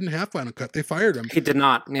Alien, he didn't have final cut. They fired him. He did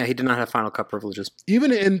not. Yeah, he did not have final cut privileges.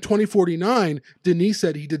 Even in 2049, Denis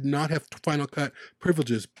said he did not have final cut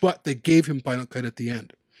privileges, but they gave him final cut at the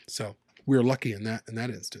end. So we were lucky in that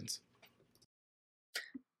instance.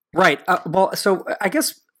 Right. Well, so I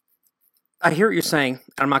guess I hear what you're saying,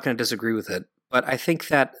 and I'm not going to disagree with it. But I think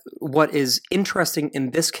that what is interesting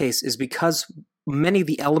in this case is because many of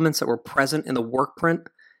the elements that were present in the work print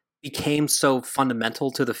became so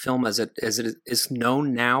fundamental to the film as it is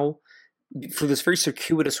known now, through this very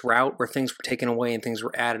circuitous route where things were taken away and things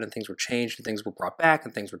were added and things were changed and things were brought back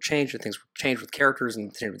and things were changed with characters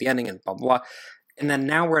and changed with the ending and blah, blah, blah. And then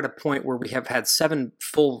now we're at a point where we have had 7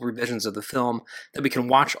 full revisions of the film that we can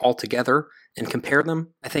watch all together and compare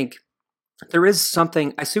them. I think there is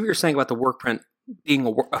something. I see what you're saying about the work print being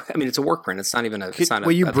it's a work print. It's not even a.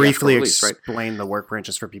 Will you briefly release, right? explain the work print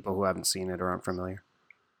just for people who haven't seen it or aren't familiar?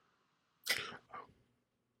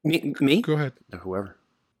 Me? Go ahead. Whoever.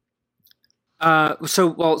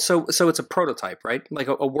 So it's a prototype, right? Like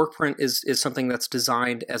a work print is something that's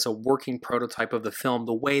designed as a working prototype of the film,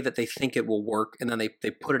 the way that they think it will work, and then they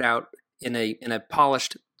put it out in a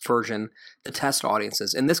polished version to test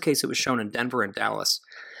audiences. In this case, it was shown in Denver and Dallas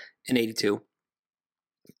in '82,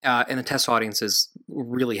 and the test audiences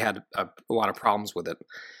really had a lot of problems with it,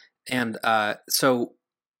 and so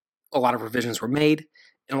a lot of revisions were made.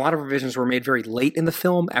 And a lot of revisions were made very late in the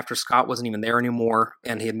film after Scott wasn't even there anymore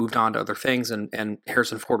and he had moved on to other things. And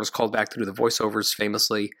Harrison Ford was called back to do the voiceovers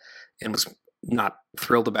famously and was not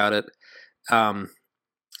thrilled about it. So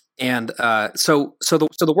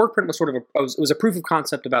the work print was sort of it was a proof of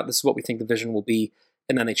concept about this is what we think the vision will be.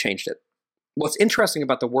 And then they changed it. What's interesting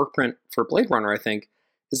about the work print for Blade Runner, I think,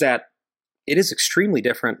 is that it is extremely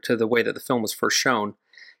different to the way that the film was first shown.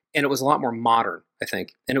 And it was a lot more modern, I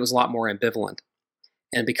think. And it was a lot more ambivalent.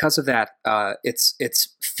 And because of that, it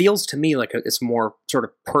feels to me like it's more sort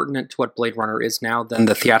of pertinent to what Blade Runner is now than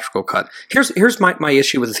the theatrical cut. Here's my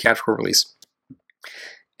issue with the theatrical release.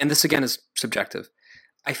 And this, again, is subjective.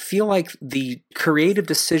 I feel like the creative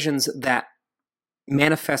decisions that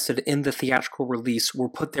manifested in the theatrical release were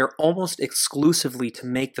put there almost exclusively to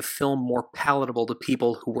make the film more palatable to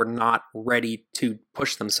people who were not ready to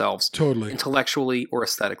push themselves intellectually or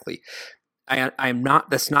aesthetically.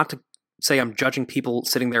 That's not to say I'm judging people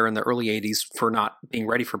sitting there in the early 80s for not being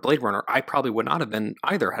ready for Blade Runner. I probably would not have been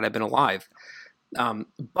either had I been alive.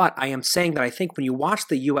 But I am saying that I think when you watch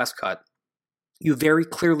the US cut, you very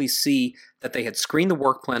clearly see that they had screened the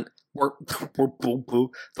work print,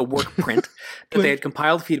 that they had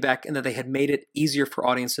compiled feedback, and that they had made it easier for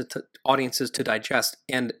audiences to digest.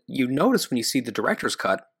 And you notice when you see the director's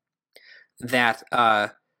cut that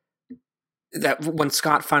when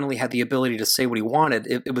Scott finally had the ability to say what he wanted,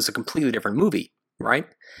 it was a completely different movie, right?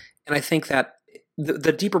 And I think that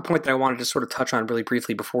the deeper point that I wanted to sort of touch on really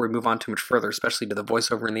briefly before we move on too much further, especially to the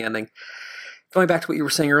voiceover in the ending, going back to what you were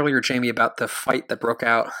saying earlier, Jamie, about the fight that broke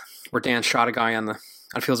out where Dan shot a guy on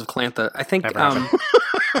Fields of Calantha. I think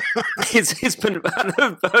he's been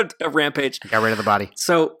about a rampage. Got rid of the body.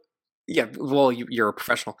 So, yeah, well, you're a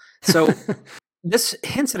professional. So this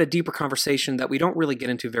hints at a deeper conversation that we don't really get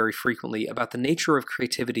into very frequently about the nature of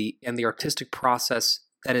creativity and the artistic process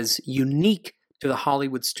that is unique to the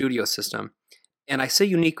Hollywood studio system. And I say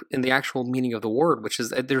unique in the actual meaning of the word, which is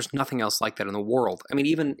that there's nothing else like that in the world. I mean,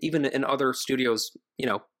 even in other studios,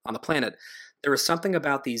 on the planet, there is something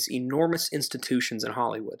about these enormous institutions in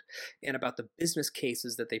Hollywood and about the business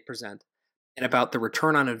cases that they present and about the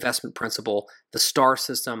return on investment principle, the star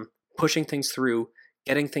system, pushing things through,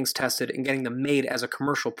 getting things tested, and getting them made as a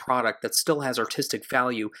commercial product that still has artistic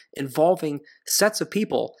value, involving sets of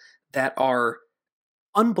people that are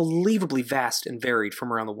unbelievably vast and varied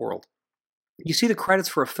from around the world. you see the credits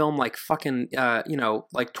for a film like fucking,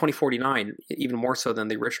 like 2049, even more so than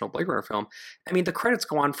the original Blade Runner film. I mean, the credits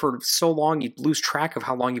go on for so long, you lose track of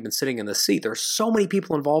how long you've been sitting in the seat. There's so many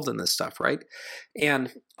people involved in this stuff, right?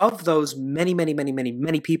 And of those many, many, many, many,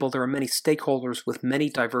 many people, there are many stakeholders with many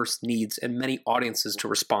diverse needs and many audiences to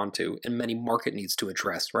respond to and many market needs to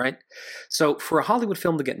address, right? So for a Hollywood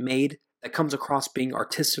film to get made that comes across being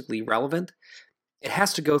artistically relevant, it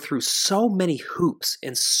has to go through so many hoops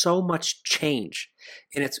and so much change,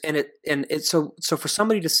 so for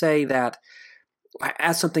somebody to say that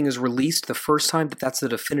as something is released the first time that that's the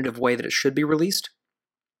definitive way that it should be released,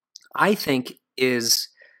 I think is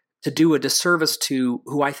to do a disservice to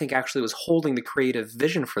who I think actually was holding the creative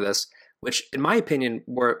vision for this, which in my opinion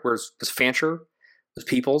was Fancher, was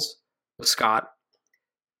Peoples, was Scott,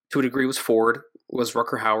 to a degree was Ford, was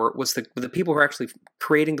Rucker Hauer, was the people who were actually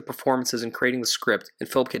creating the performances and creating the script, and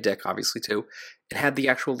Philip K. Dick, obviously, too, and had the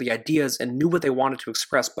ideas and knew what they wanted to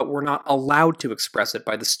express, but were not allowed to express it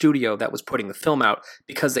by the studio that was putting the film out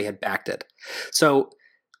because they had backed it. So,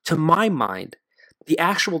 to my mind, the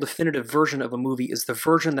actual definitive version of a movie is the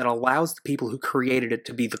version that allows the people who created it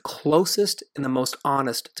to be the closest and the most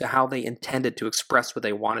honest to how they intended to express what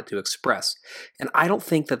they wanted to express. And I don't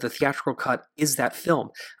think that the theatrical cut is that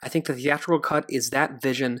film. I think the theatrical cut is that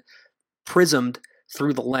vision prismed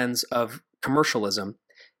through the lens of commercialism.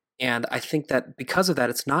 And I think that because of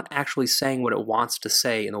that, it's not actually saying what it wants to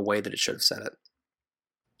say in the way that it should have said it.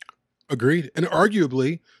 Agreed. And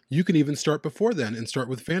arguably, you can even start before then and start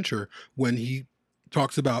with Fancher when he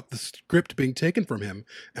talks about the script being taken from him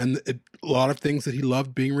and a lot of things that he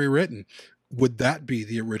loved being rewritten. Would that be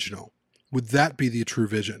the original? Would that be the true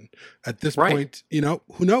vision? At this point,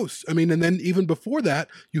 who knows? I mean, and then even before that,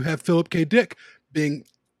 you have Philip K. Dick being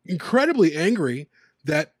incredibly angry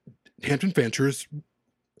that Hampton Fancher is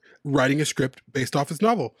writing a script based off his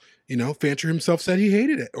novel. Fancher himself said he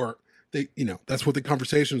hated it, or that's what the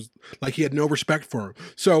conversation was like. He had no respect for him.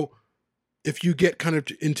 So if you get kind of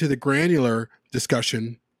into the granular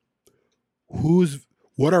discussion,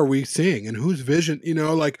 what are we seeing and whose vision,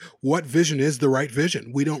 what vision is the right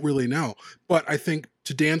vision? We don't really know. But I think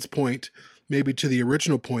to Dan's point, maybe to the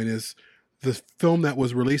original point, is the film that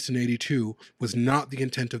was released in 1982 was not the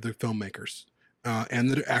intent of the filmmakers and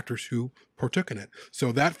the actors who partook in it.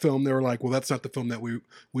 So that film, they were like, well, that's not the film that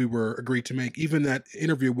we were agreed to make. Even that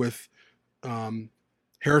interview with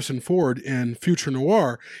Harrison Ford in Future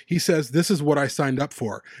Noir, he says, this is what I signed up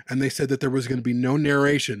for. And they said that there was going to be no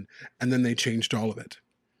narration, and then they changed all of it.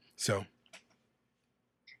 So.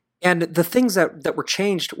 And the things that were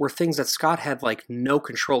changed were things that Scott had no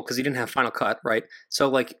control because he didn't have final cut, right? So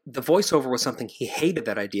the voiceover was something he hated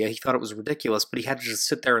that idea. He thought it was ridiculous, but he had to just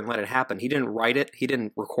sit there and let it happen. He didn't write it. He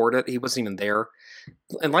didn't record it. He wasn't even there.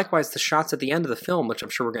 And likewise, the shots at the end of the film, which I'm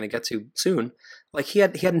sure we're going to get to soon, he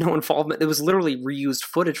had no involvement. It was literally reused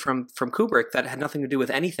footage from Kubrick that had nothing to do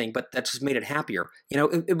with anything, but that just made it happier.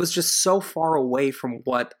 It was just so far away from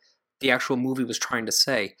what the actual movie was trying to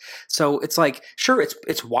say. So it's sure,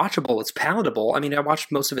 it's watchable, it's palatable. I mean, I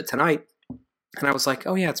watched most of it tonight, and I was like,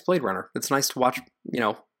 oh yeah, it's Blade Runner. It's nice to watch,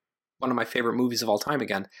 one of my favorite movies of all time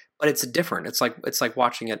again. But it's different. It's like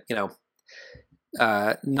watching it,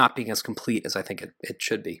 not being as complete as I think it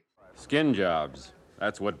should be. Skin jobs.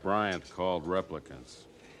 That's what Bryant called replicants.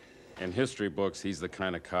 In history books, he's the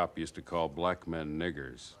kind of cop used to call black men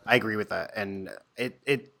niggers. I agree with that. And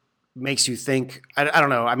it makes you think, I don't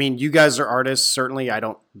know. I mean, you guys are artists. Certainly, I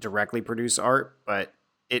don't directly produce art, but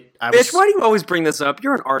Bitch, why do you always bring this up?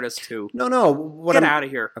 You're an artist too. No. Get out of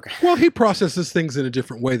here. Okay. Well, he processes things in a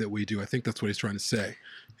different way that we do. I think that's what he's trying to say.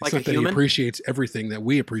 It's not that he appreciates everything that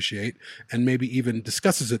we appreciate and maybe even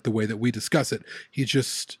discusses it the way that we discuss it. He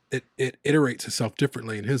just, it iterates itself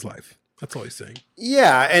differently in his life. That's all he's saying.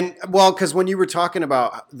 Yeah. And because when you were talking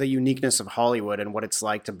about the uniqueness of Hollywood and what it's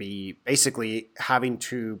like to be basically having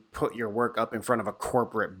to put your work up in front of a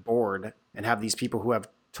corporate board and have these people who have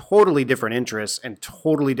totally different interests and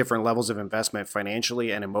totally different levels of investment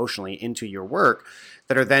financially and emotionally into your work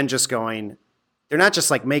that are then just going, they're not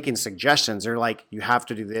just making suggestions. They're like, you have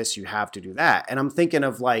to do this, you have to do that. And I'm thinking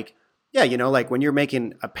of when you're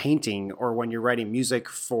making a painting or when you're writing music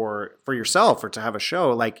for yourself or to have a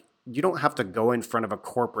show, you don't have to go in front of a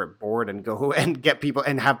corporate board and go and get people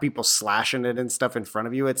and have people slashing it and stuff in front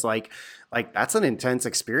of you. It's like that's an intense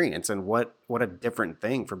experience, and what a different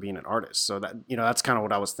thing for being an artist. So that, that's kind of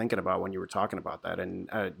what I was thinking about when you were talking about that. And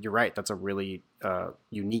you're right. That's a really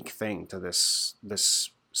unique thing to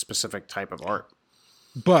this specific type of art.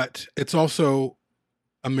 But it's also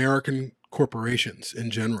American corporations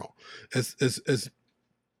in general, as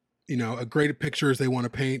a great picture as they want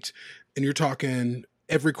to paint. And you're talking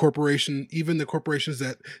every corporation, even the corporations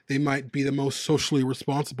that they might be the most socially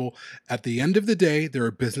responsible, at the end of the day, they're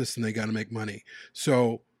a business and they got to make money.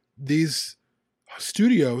 So these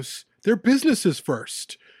studios, they're businesses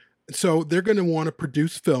first. So they're going to want to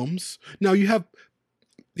produce films. Now you have,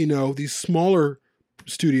 these smaller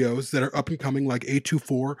studios that are up and coming, like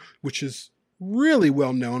A24, which is really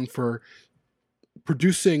well known for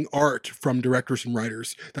producing art from directors and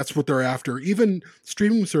writers. That's what they're after. Even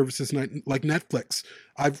streaming services like Netflix.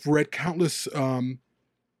 I've read countless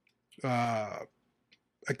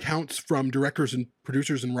accounts from directors and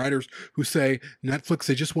producers and writers who say Netflix,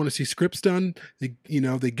 they just want to see scripts done. They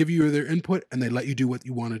give you their input and they let you do what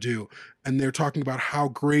you want to do. And they're talking about how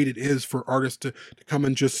great it is for artists to come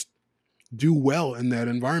and just do well in that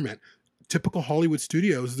environment. Typical Hollywood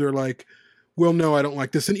studios, they're like, well, no, I don't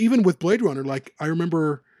like this. And even with Blade Runner, like I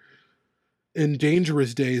remember in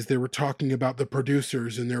Dangerous Days, they were talking about the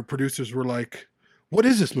producers, and their producers were like, what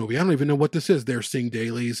is this movie? I don't even know what this is. They're seeing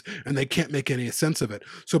dailies and they can't make any sense of it.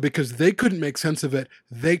 So because they couldn't make sense of it,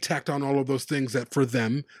 they tacked on all of those things that for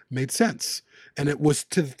them made sense. And it was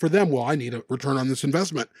for them, well, I need a return on this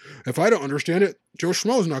investment. If I don't understand it, Joe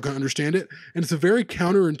Schmo is not going to understand it. And it's a very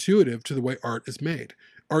counterintuitive to the way art is made.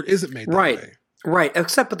 Art isn't made that way. Right.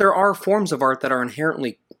 But there are forms of art that are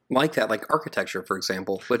inherently like that, like architecture, for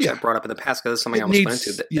example, which I brought up in the past because that's something I was going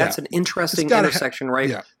to. That's an interesting intersection, right?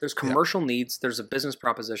 Yeah. There's commercial needs, there's a business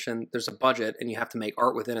proposition, there's a budget, and you have to make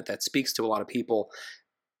art within it that speaks to a lot of people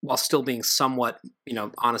while still being somewhat,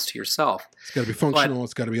 honest to yourself. It's got to be functional.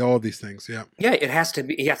 It's got to be all of these things. Yeah. Yeah, it has to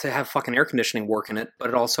be. You have to have fucking air conditioning work in it, but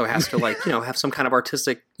it also has to have some kind of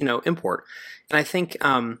artistic, import. And I think,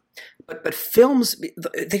 but films,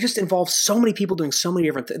 they just involve so many people doing so many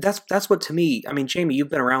different things. That's what, to me, I mean, Jamie, you've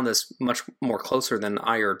been around this much more closer than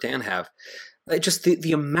I or Dan have. Just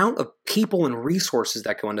the amount of people and resources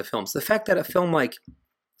that go into films. The fact that a film like,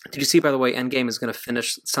 did you see, by the way, Endgame is going to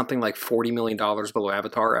finish something like $40 million below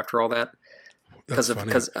Avatar after all that? Because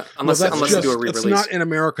unless they do a re-release. It's not in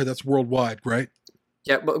America, that's worldwide, right?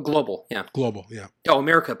 Yeah, but global, yeah. Global, yeah. Oh,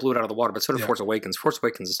 America blew it out of the water, but so did Force Awakens. Force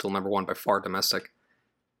Awakens is still number one by far domestic.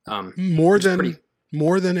 More than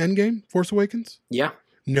Endgame, Force Awakens? Yeah.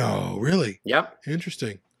 No, really? Yep.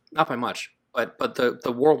 Interesting. Not by much. But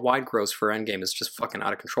the worldwide gross for Endgame is just fucking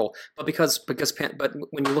out of control. But but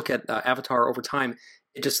when you look at Avatar over time,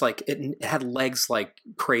 it just like it had legs like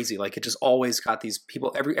crazy. Like it just always got these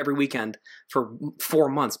people every weekend for 4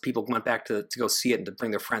 months. People went back to go see it and to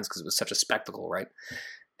bring their friends because it was such a spectacle, right?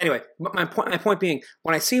 Anyway, my point being,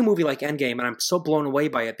 when I see a movie like Endgame and I'm so blown away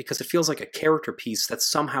by it because it feels like a character piece that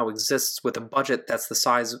somehow exists with a budget that's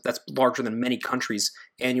larger than many countries'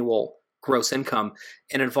 annual gross income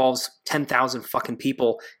and involves 10,000 fucking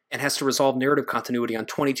people and has to resolve narrative continuity on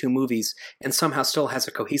 22 movies and somehow still has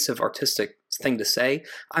a cohesive artistic thing to say.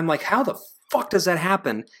 I'm like, how the fuck does that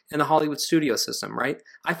happen in the Hollywood studio system, right?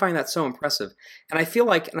 I find that so impressive. And I feel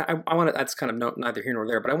like, and I want to, that's kind of neither here nor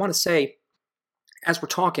there, but I want to say, as we're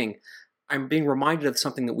talking, I'm being reminded of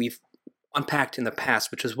something that we've unpacked in the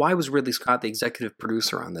past, which is why was Ridley Scott the executive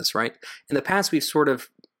producer on this, right? In the past, we've sort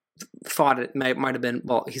of thought it might have been,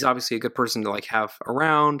 well, he's obviously a good person to like have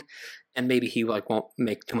around, and maybe he like won't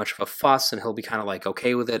make too much of a fuss and he'll be kind of like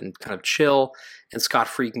okay with it and kind of chill, and Scott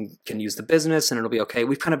Free can use the business and it'll be okay.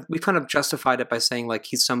 We've kind of justified it by saying like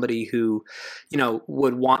he's somebody who,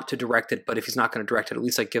 would want to direct it, but if he's not going to direct it, at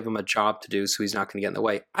least like give him a job to do so he's not going to get in the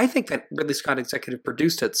way. I think that Ridley Scott executive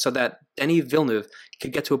produced it so that Denis Villeneuve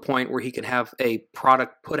could get to a point where he could have a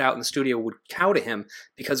product put out in the studio would cow to him,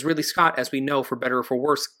 because Ridley Scott, as we know, for better or for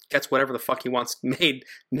worse, gets whatever the fuck he wants made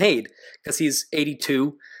because he's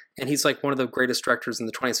 82 and he's like one of the greatest directors in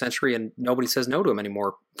the 20th century, and nobody says no to him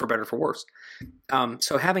anymore, for better or for worse.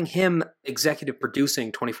 So having him executive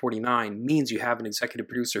producing 2049 means you have an executive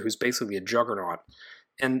producer who's basically a juggernaut.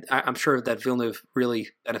 And I'm sure that Villeneuve really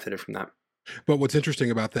benefited from that. But what's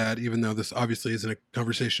interesting about that, even though this obviously isn't a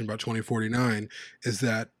conversation about 2049, is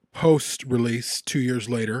that post-release 2 years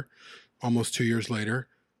later, almost 2 years later,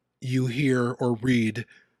 you hear or read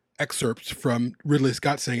excerpts from Ridley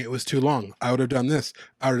Scott saying it was too long. I would have done this.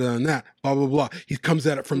 I would have done that. Blah, blah, blah. He comes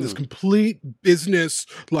at it from this complete business,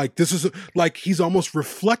 like this is like he's almost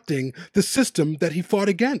reflecting the system that he fought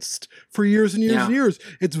against for years and years and years.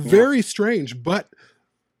 It's very strange, but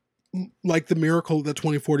like the miracle that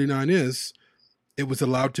 2049 is, it was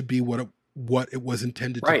allowed to be what it was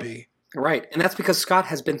intended to be. Right. And that's because Scott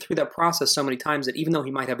has been through that process so many times that even though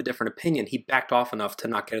he might have a different opinion, he backed off enough to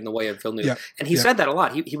not get in the way of Villeneuve. Yeah. And he said that a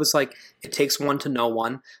lot. He was like, it takes one to know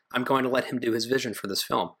one. I'm going to let him do his vision for this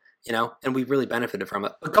film, and we really benefited from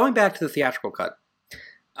it. But going back to the theatrical cut,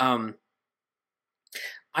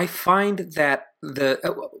 I find that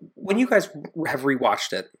when you guys have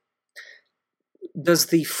rewatched it, does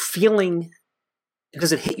the feeling,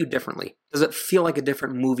 does it hit you differently? Does it feel like a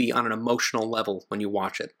different movie on an emotional level when you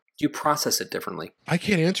watch it? Do you process it differently? I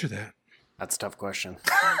can't answer that. That's a tough question.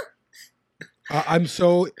 I'm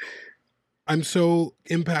so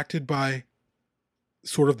impacted by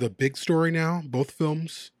sort of the big story now, both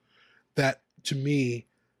films, that to me,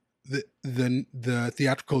 the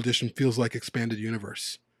theatrical edition feels like expanded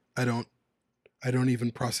universe. I don't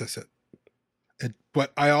even process it.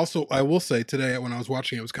 But I will say today when I was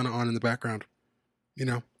watching it was kind of on in the background. You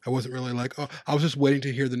know, I wasn't really like, oh, I was just waiting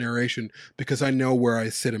to hear the narration because I know where I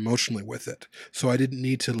sit emotionally with it. So I didn't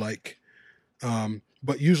need to like,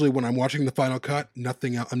 but usually when I'm watching the final cut,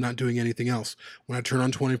 nothing else, I'm not doing anything else. When I turn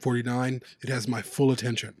on 2049, it has my full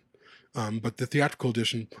attention. But the theatrical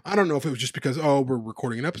edition, I don't know if it was just because, oh, we're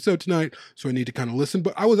recording an episode tonight, so I need to kind of listen.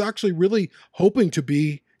 But I was actually really hoping to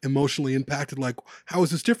be emotionally impacted. Like, how is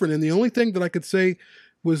this different? And the only thing that I could say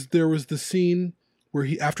was there was the scene where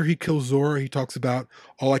after he kills Zora, he talks about,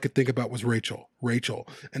 all I could think about was Rachel.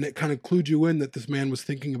 And it kind of clued you in that this man was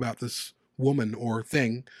thinking about this woman or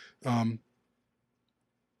thing,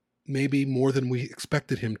 maybe more than we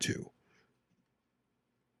expected him to.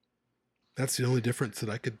 That's the only difference that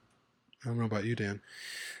I don't know about you, Dan.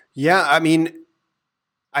 Yeah, I mean,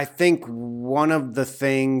 I think one of the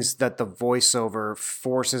things that the voiceover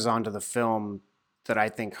forces onto the film that I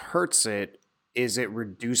think hurts it is it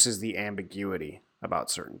reduces the ambiguity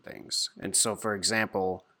about certain things. And so, for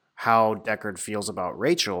example, how Deckard feels about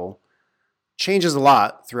Rachel changes a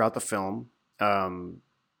lot throughout the film.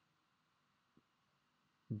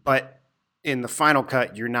 But in the final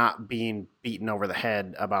cut, you're not being beaten over the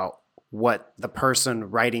head about what the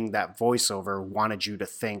person writing that voiceover wanted you to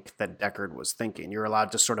think that Deckard was thinking. You're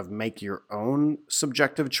allowed to sort of make your own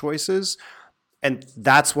subjective choices. And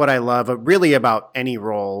that's what I love really about any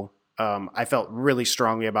role. I felt really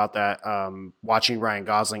strongly about that watching Ryan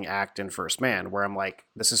Gosling act in First Man, where I'm like,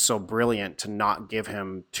 this is so brilliant to not give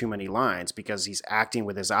him too many lines because he's acting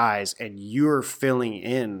with his eyes and you're filling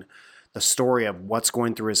in the story of what's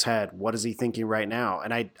going through his head. What is he thinking right now?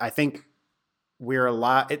 And I think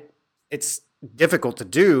it's difficult to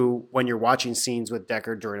do when you're watching scenes with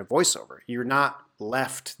Deckard during a voiceover. You're not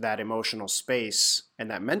left that emotional space and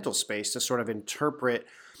that mental space to sort of interpret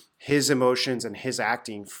his emotions and his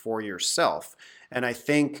acting for yourself. And I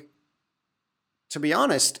think, to be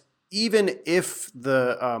honest, even if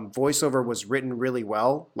the voiceover was written really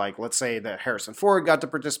well, like let's say that Harrison Ford got to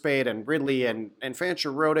participate and Ridley and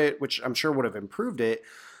Fancher wrote it, which I'm sure would have improved it,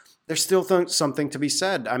 there's still something to be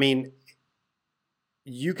said. I mean,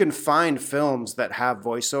 you can find films that have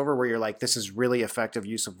voiceover where you're like, this is really effective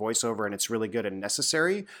use of voiceover and it's really good and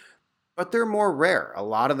necessary, but they're more rare. A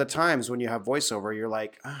lot of the times when you have voiceover, you're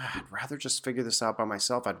like, I'd rather just figure this out by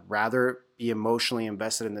myself. I'd rather be emotionally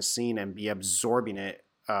invested in the scene and be absorbing it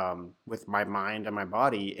with my mind and my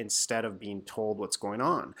body instead of being told what's going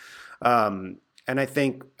on. And I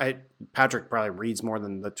think Patrick probably reads more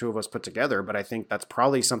than the two of us put together, but I think that's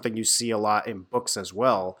probably something you see a lot in books as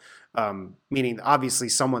well. Meaning, obviously,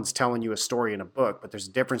 someone's telling you a story in a book, but there's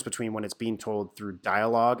a difference between when it's being told through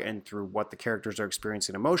dialogue and through what the characters are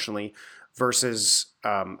experiencing emotionally versus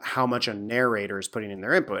how much a narrator is putting in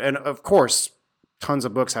their input. And of course, tons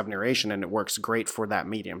of books have narration and it works great for that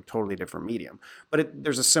medium, totally different medium. But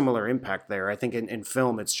there's a similar impact there. I think in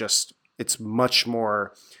film, it's much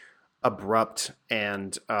more abrupt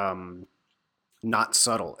and not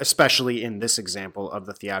subtle, especially in this example of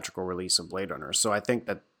the theatrical release of Blade Runner. So I think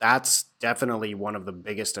that's definitely one of the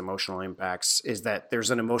biggest emotional impacts, is that there's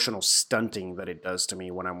an emotional stunting that it does to me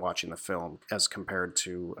when I'm watching the film as compared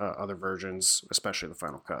to other versions, especially the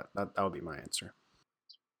final cut. That would be my answer.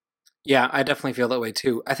 Yeah, I definitely feel that way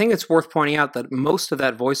too. I think it's worth pointing out that most of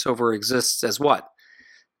that voiceover exists as what?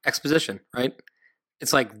 Exposition, right?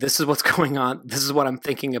 It's like, this is what's going on. This is what I'm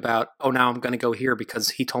thinking about. Oh, now I'm going to go here because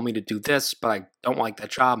he told me to do this, but I don't like that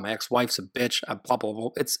job. My ex-wife's a bitch. Blah, blah, blah.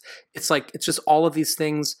 It's like, it's just all of these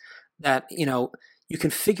things that, you know, you can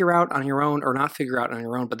figure out on your own or not figure out on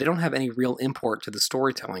your own, but they don't have any real import to the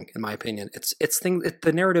storytelling, in my opinion.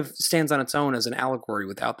 The narrative stands on its own as an allegory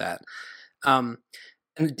without that. And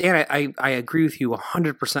Dan, I agree with you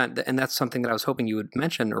 100%. And that's something that I was hoping you would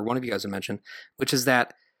mention, or one of you guys would mention, which is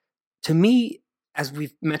that, to me, as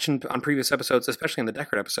we've mentioned on previous episodes, especially in the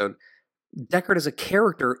Deckard episode, Deckard as a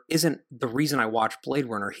character isn't the reason I watch Blade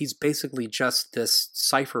Runner. He's basically just this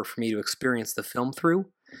cipher for me to experience the film through.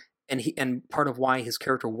 And part of why his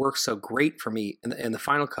character works so great for me in the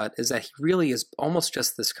final cut is that he really is almost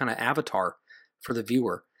just this kind of avatar for the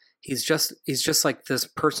viewer. He's just like this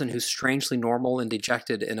person who's strangely normal and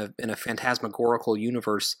dejected in a phantasmagorical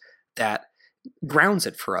universe that grounds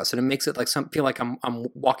it for us, and it makes it like feel like I'm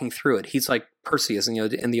walking through it. He's like Perseus in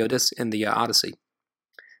the Odyssey, the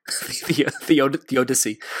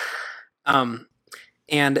Odyssey.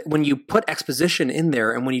 And when you put exposition in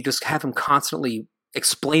there, and when you just have him constantly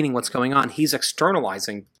explaining what's going on, he's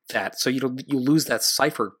externalizing that, so you lose that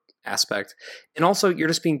cipher aspect, and also you're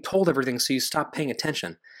just being told everything, so you stop paying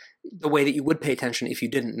attention the way that you would pay attention if you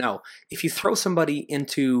didn't know. If you throw somebody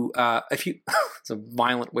into, it's a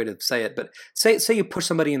violent way to say it, but say you push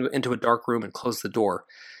somebody into a dark room and close the door,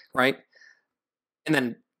 right? And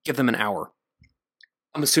then give them an hour.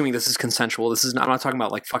 I'm assuming this is consensual. I'm not talking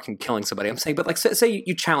about like fucking killing somebody. I'm saying, but like say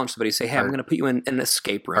you challenge somebody, say, hey, I'm going to put you in an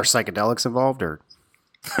escape room. Are psychedelics involved, or?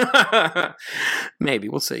 Maybe,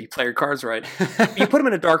 we'll see. You play your cards right. You put them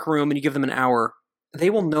in a dark room and you give them an hour. They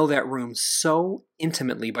will know that room so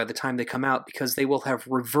intimately by the time they come out, because they will have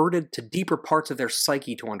reverted to deeper parts of their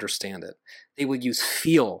psyche to understand it. They will use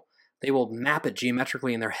feel. They will map it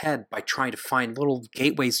geometrically in their head by trying to find little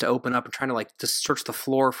gateways to open up and trying to like just search the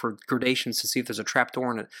floor for gradations to see if there's a trap door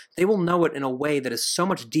in it. They will know it in a way that is so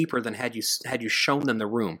much deeper than had you shown them the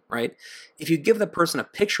room, right? If you give the person a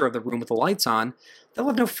picture of the room with the lights on, they'll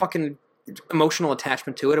have no fucking emotional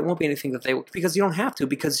attachment to it. It won't be anything that because you don't have to,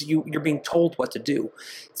 because you're being told what to do.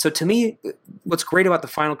 So to me, what's great about the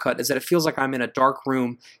Final Cut is that it feels like I'm in a dark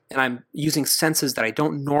room and I'm using senses that I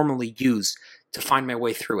don't normally use to find my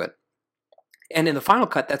way through it. And in the Final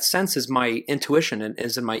Cut, that sense is my intuition and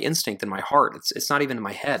is in my instinct and my heart. It's not even in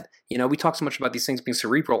my head. You know, we talk so much about these things being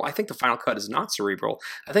cerebral. I think the Final Cut is not cerebral.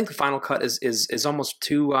 I think the Final Cut is almost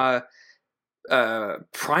too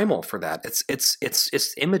primal for that.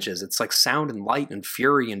 It's images. It's like sound and light and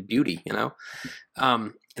fury and beauty. You know,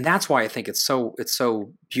 and that's why I think it's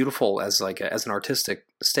so beautiful as an artistic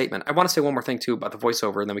statement. I want to say one more thing too about the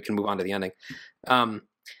voiceover, and then we can move on to the ending.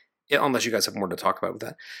 Unless you guys have more to talk about with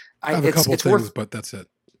that. I have a couple things, but that's it.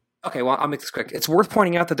 Okay, well, I'll make this quick. It's worth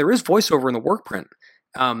pointing out that there is voiceover in the work print.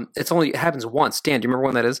 It happens once. Dan, do you remember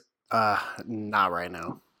when that is? Not right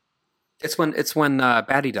now. It's when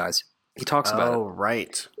Batty dies. He talks about it. Oh,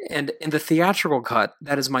 right. And in the theatrical cut,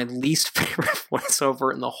 that is my least favorite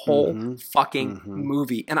voiceover in the whole fucking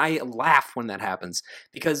movie. And I laugh when that happens,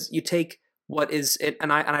 because you take what is it,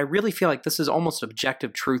 and I really feel like this is almost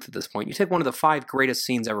objective truth at this point. You take one of the 5 greatest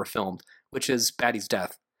scenes ever filmed, which is Batty's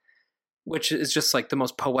death, which is just like the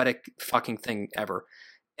most poetic fucking thing ever.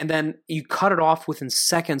 And then you cut it off within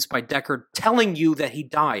seconds by Deckard telling you that he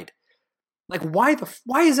died. Like, why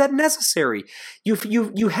is that necessary?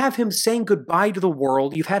 You have him saying goodbye to the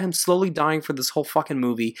world. You've had him slowly dying for this whole fucking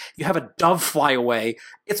movie. You have a dove fly away.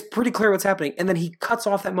 It's pretty clear what's happening. And then he cuts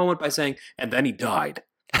off that moment by saying, and then he died.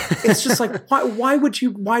 It's just like, why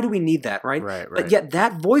do we need that, right? Right. But yet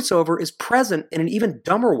that voiceover is present in an even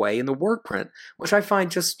dumber way in the work print, which I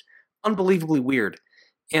find just unbelievably weird.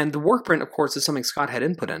 And the work print, of course, is something Scott had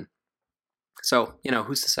input in. So,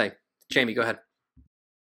 who's to say? Jamie, go ahead.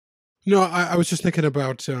 No, I was just thinking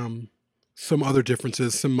about some other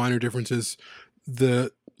differences, some minor differences.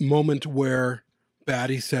 The moment where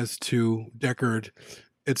Batty says to Deckard,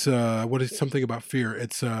 it's what is something about fear?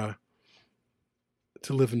 It's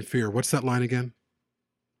to live in fear. What's that line again?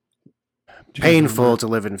 Painful to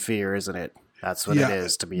live in fear, isn't it? That's what it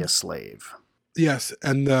is to be a slave. Yes,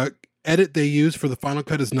 and the edit they use for the Final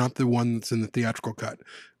Cut is not the one that's in the theatrical cut.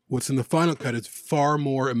 What's in the Final Cut is far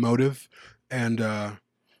more emotive and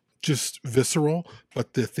just visceral,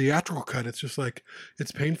 but the theatrical cut, it's just like,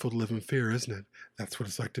 it's painful to live in fear, isn't it? That's what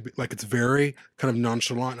it's like to be, like, it's very kind of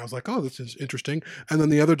nonchalant. I was like, oh, this is interesting. And then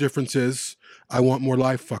the other difference is, I want more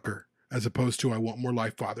life, fucker, as opposed to I want more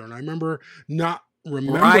life, father. And I remember not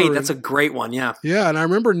remembering. Right, that's a great one, yeah. Yeah, and I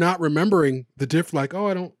remember not remembering the like, oh,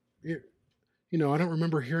 I don't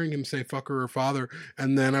remember hearing him say fucker or father.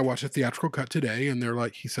 And then I watched a theatrical cut today, and they're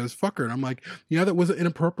like, he says fucker. And I'm like, yeah, that wasn't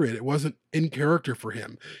inappropriate. It wasn't in character for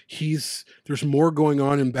him. There's more going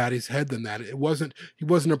on in Batty's head than that. He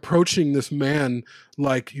wasn't approaching this man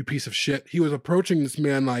like, you piece of shit. He was approaching this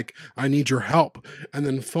man like, I need your help. And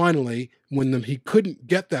then finally, when he couldn't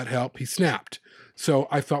get that help, he snapped. So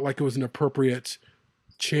I felt like it was an appropriate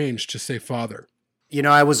change to say father.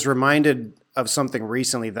 I was reminded of something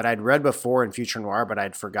recently that I'd read before in Future Noir, but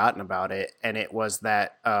I'd forgotten about it. And it was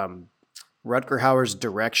that Rutger Hauer's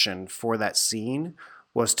direction for that scene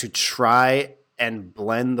was to try and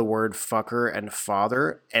blend the word fucker and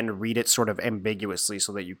father and read it sort of ambiguously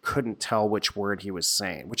so that you couldn't tell which word he was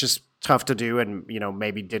saying, which is tough to do and,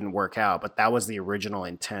 maybe didn't work out. But that was the original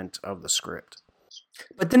intent of the script.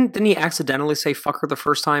 But didn't he accidentally say "fuck her" the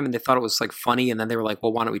first time, and they thought it was like funny, and then they were like,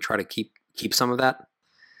 "Well, why don't we try to keep some of that?"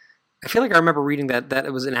 I feel like I remember reading that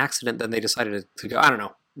it was an accident. Then they decided to go. I don't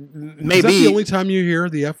know. Maybe Is that the only time you hear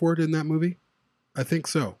the F word in that movie? I think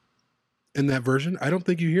so. In that version, I don't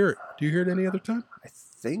think you hear it. Do you hear it any other time? I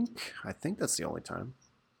think that's the only time.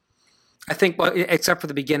 I think, well, except for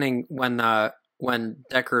the beginning when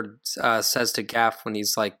Deckard says to Gaff when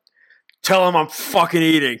he's like, "Tell him I'm fucking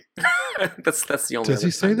eating." that's the only. Does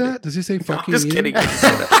he say that? Does he say fucking? Just kidding.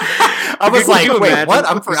 I was like, wait, what?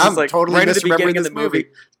 I'm like, totally right at the misremembering beginning of this the movie.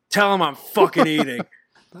 Tell him I'm fucking eating.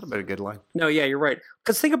 That'd have been a good line. No, yeah, you're right.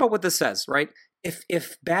 Because think about what this says, right?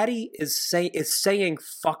 If Batty is saying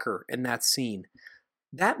 "fucker" in that scene,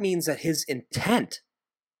 that means that his intent,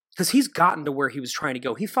 because he's gotten to where he was trying to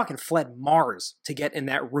go. He fucking fled Mars to get in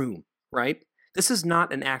that room, right? This is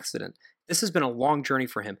not an accident. This has been a long journey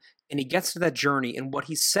for him. And he gets to that journey, and what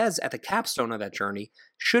he says at the capstone of that journey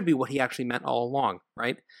should be what he actually meant all along,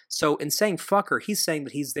 right? So in saying fucker, he's saying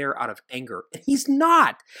that he's there out of anger. And he's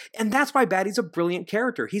not. And that's why Batty's a brilliant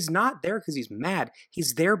character. He's not there because he's mad.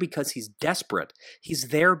 He's there because he's desperate. He's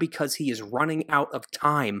there because he is running out of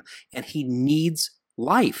time, and he needs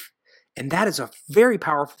life. And that is a very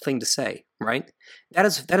powerful thing to say, right? That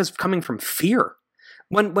is coming from fear.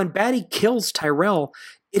 When Batty kills Tyrell,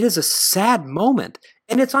 it is a sad moment.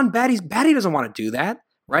 And it's on Batty. Batty doesn't want to do that,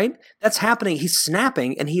 right? That's happening. He's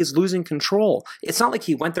snapping and he is losing control. It's not like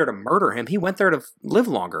he went there to murder him. He went there to live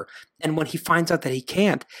longer. And when he finds out that he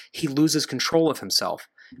can't, he loses control of himself.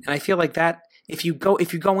 And I feel like that, if you go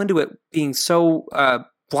into it being so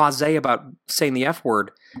blasé about saying the F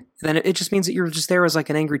word, then it just means that you're just there as like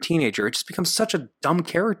an angry teenager. It just becomes such a dumb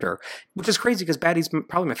character, which is crazy because Batty's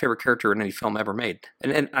probably my favorite character in any film ever made.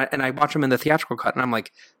 And I watch him in the theatrical cut and I'm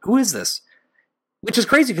like, who is this? Which is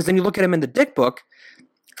crazy because then you look at him in the Dick book.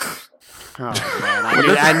 Oh man,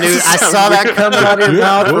 I saw that coming out of your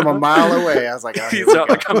mouth from a mile away. I was like, you saw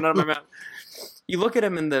that coming out of my mouth. You look at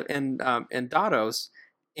him in Dados,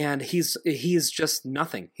 and he's just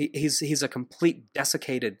nothing. He's a complete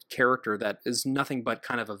desiccated character that is nothing but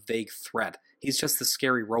kind of a vague threat. He's just the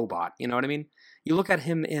scary robot. You know what I mean? You look at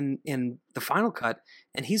him in the final cut,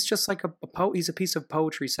 and he's just like he's a piece of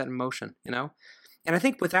poetry set in motion. You know, and I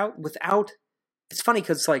think without. It's funny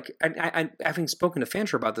because, like, I having spoken to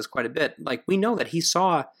Fancher about this quite a bit, like, we know that he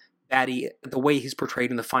saw Batty the way he's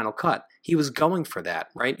portrayed in the final cut. He was going for that,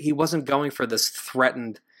 right? He wasn't going for this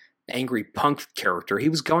threatened, angry punk character. He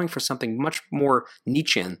was going for something much more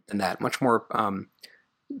Nietzschean than that, much more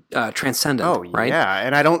transcendent, right? Yeah,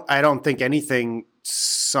 and I don't think anything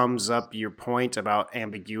sums up your point about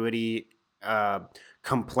ambiguity,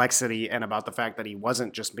 complexity, and about the fact that he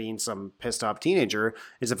wasn't just being some pissed off teenager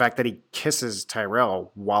is the fact that he kisses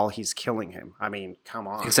Tyrell while he's killing him. I mean, come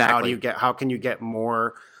on. Exactly. How can you get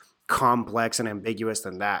more complex and ambiguous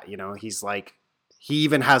than that? You know, he's like, he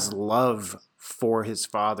even has love for his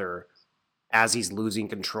father as he's losing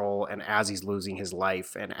control and as he's losing his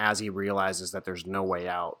life and as he realizes that there's no way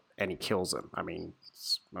out, and he kills him. I mean,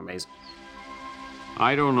 it's amazing.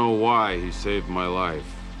 I don't know why he saved my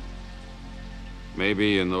life.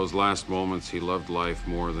 Maybe in those last moments he loved life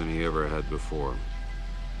more than he ever had before.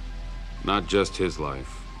 Not just his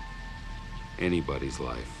life, anybody's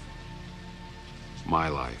life. My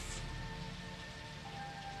life.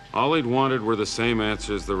 All he'd wanted were the same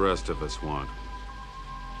answers the rest of us want.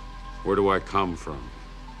 Where do I come from?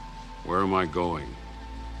 Where am I going?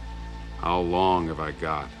 How long have I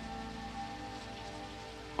got?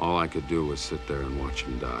 All I could do was sit there and watch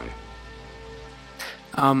him die.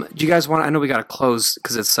 Do you guys want? I know we got to close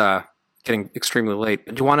because it's getting extremely late.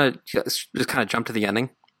 But do you want to just kind of jump to the ending?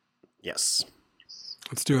 Yes.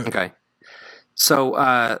 Let's do it. Okay.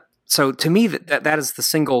 So to me, that is the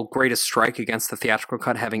single greatest strike against the theatrical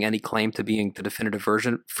cut having any claim to being the definitive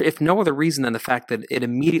version, if no other reason than the fact that it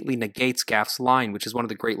immediately negates Gaff's line, which is one of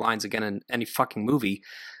the great lines again in any fucking movie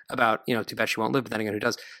about, you know, too bad she won't live, but then again, who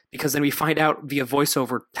does? Because then we find out via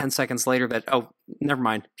voiceover 10 seconds later that, oh, never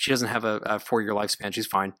mind, she doesn't have a 4-year lifespan. She's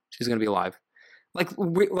fine. She's going to be alive.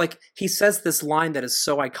 Like he says this line that is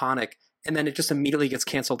so iconic, and then it just immediately gets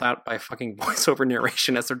canceled out by fucking voiceover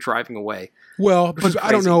narration as they're driving away. Well, but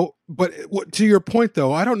I don't know. But to your point,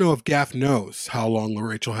 though, I don't know if Gaff knows how long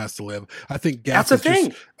Rachel has to live. I think Gaff That's the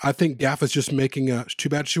thing. I think Gaff is just making too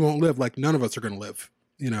bad she won't live. Like none of us are going to live,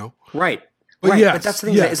 you know? Right. But right. Yes, but that's the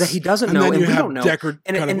thing yes. is that he doesn't know, and we don't know. Deckard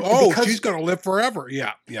because she's going to live forever.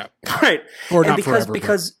 Yeah. Right. Or and not because,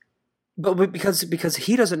 forever. Because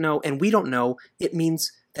he doesn't know and we don't know, it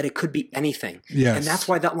means that it could be anything. Yes. And that's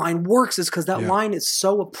why that line works, is because that line is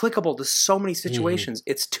so applicable to so many situations.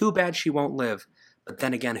 Mm-hmm. It's too bad she won't live, but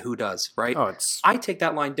then again, who does, right? Oh, it's I take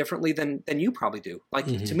that line differently than you probably do. Like,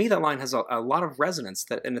 to me, that line has a lot of resonance,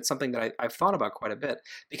 and it's something that I've thought about quite a bit.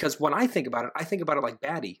 Because when I think about it like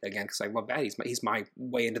Batty, again, because I love Batty. He's my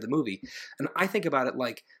way into the movie. And I think about it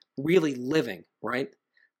like really living, right?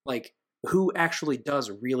 Like, who actually does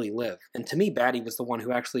really live? And to me, Batty was the one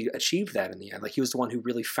who actually achieved that in the end. Like, he was the one who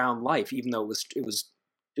really found life, even though it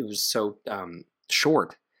was so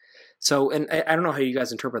short. So, and I don't know how you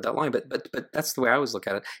guys interpret that line, but that's the way I always look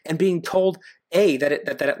at it. And being told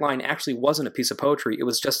that line actually wasn't a piece of poetry. It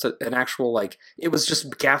was just an actual, like, it was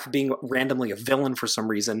just Gaff being randomly a villain for some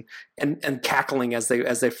reason, and cackling as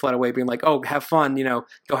they fled away, being like, "Oh, have fun,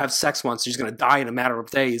 go have sex once. She's going to die in a matter of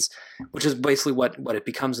days," which is basically what it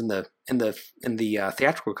becomes in the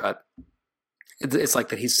theatrical cut. It's like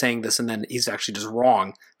that he's saying this, and then he's actually just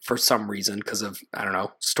wrong for some reason because of, I don't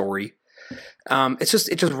know, story. It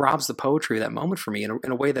just robs the poetry of that moment for me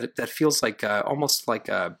in a way that feels like almost like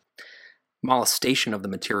a molestation of the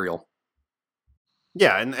material.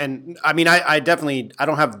 Yeah, and I mean, I definitely, I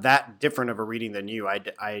don't have that different of a reading than you.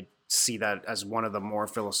 I see that as one of the more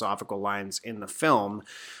philosophical lines in the film,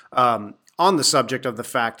 on the subject of the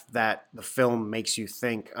fact that the film makes you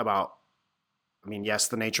think about, I mean, yes,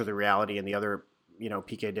 the nature of the reality and the other,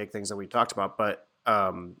 PK Dick things that we talked about, but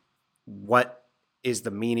what is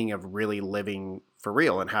the meaning of really living for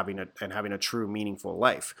real and having a true meaningful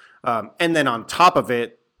life. And then on top of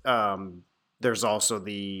it, there's also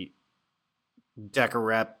the Deckard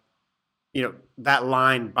rep, that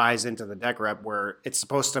line buys into the Deckard rep where it's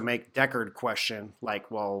supposed to make Deckard question,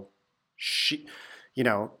 like, well, she's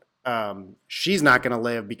not going to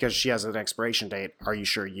live because she has an expiration date. Are you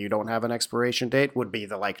sure you don't have an expiration date? Would be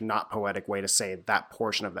the, like, not poetic way to say that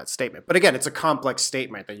portion of that statement. But again, it's a complex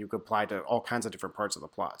statement that you could apply to all kinds of different parts of the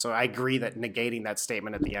plot. So I agree that negating that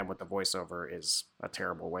statement at the end with the voiceover is a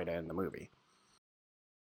terrible way to end the movie.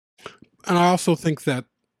 And I also think that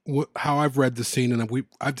how I've read the scene, and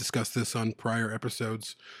I've discussed this on prior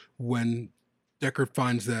episodes, when Deckard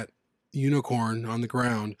finds that unicorn on the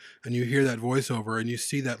ground and you hear that voiceover and you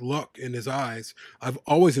see that look in his eyes, I've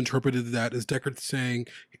always interpreted that as Deckard saying,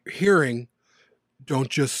 hearing, don't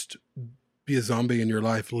just be a zombie in your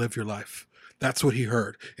life, live your life. That's what he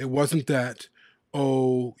heard. It wasn't that,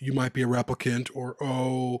 oh, you might be a replicant, or,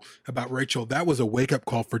 oh, about Rachel. That was a wake-up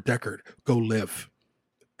call for Deckard. Go live.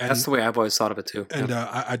 And that's the way I've always thought of it too. And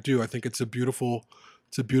I do. I think it's a beautiful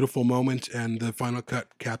moment, and the final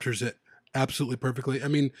cut captures it absolutely perfectly. I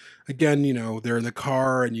mean, again, they're in the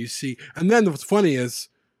car and you see, and then what's funny is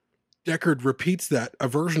Deckard repeats a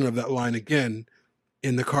version of that line again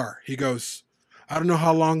in the car. He goes, I don't know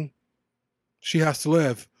how long she has to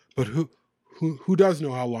live, but who does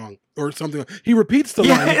know how long, or something. He repeats the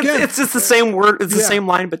line again. It's just the same word. It's the same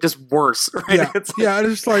line, but just worse. Right? Yeah. It's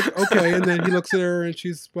just like, okay. And then he looks at her and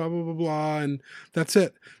she's blah, blah, blah, blah. And that's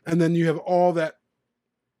it. And then you have all that,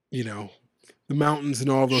 the mountains and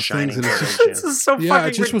all those Shining things. And This is so fucking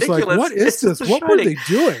it just ridiculous. was like, what is this? What were they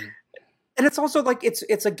doing? And it's also like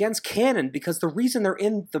it's against canon, because the reason they're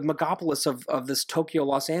in the megapolis of this Tokyo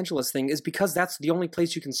Los Angeles thing is because that's the only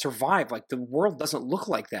place you can survive. Like, the world doesn't look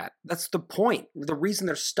like that. That's the point. The reason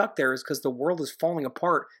they're stuck there is because the world is falling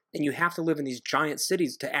apart, and you have to live in these giant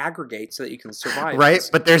cities to aggregate so that you can survive. Right,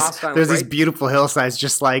 but there's these beautiful hillsides,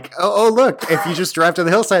 just like, oh look, if you just drive to the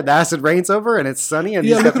hillside, the acid rain's over and it's sunny, and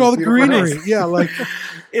look at all the greenery. Yeah, like,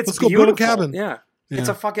 it's let's go build a cabin. Yeah. It's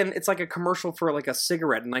it's like a commercial for like a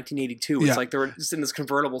cigarette in 1982. It's like they're just in this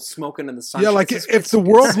convertible smoking in the sun. Yeah, like if the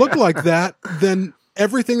world looked like that, then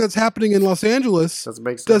everything that's happening in Los Angeles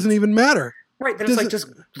doesn't even matter. Right, then it's like, just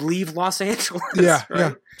leave Los Angeles. Yeah, right?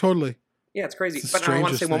 yeah, totally. Yeah, it's crazy. But I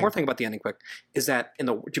want to say one more thing about the ending quick. Is that do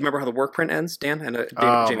you remember how the work print ends, Dan? And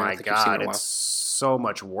oh my God, it's so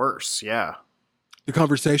much worse. Yeah. The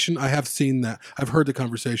conversation, I have seen that. I've heard the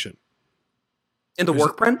conversation. In the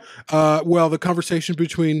work print? Well, the conversation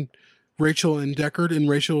between Rachel and Deckard, and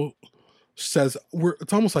Rachel says,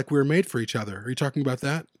 it's almost like we were made for each other. Are you talking about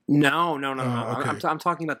that? No. Okay. I'm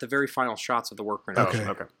talking about the very final shots of the work print. Okay.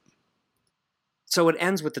 So it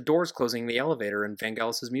ends with the doors closing in the elevator and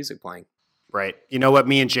Vangelis' music playing. Right. You know what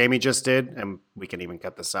me and Jamie just did? And we can even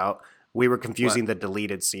cut this out. We were confusing the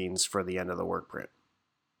deleted scenes for the end of the work print.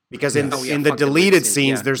 Because in the deleted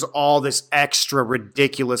scenes, there's all this extra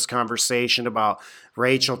ridiculous conversation about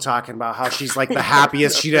Rachel talking about how she's like the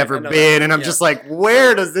happiest she'd ever been. And I'm just like,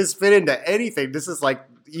 where does this fit into anything? This is like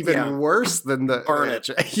even worse than the burn it.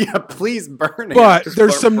 Yeah, please burn it. But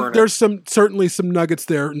there's certainly some nuggets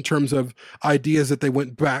there in terms of ideas that they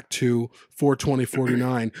went back to for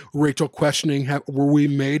 2049. Rachel questioning, were we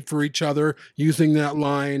made for each other? Using that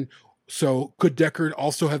line, So could Deckard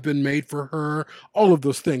also have been made for her? All of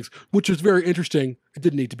those things, which is very interesting. It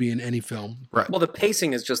didn't need to be in any film. Right. Well, the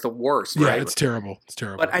pacing is just the worst, Yeah, right? it's terrible. It's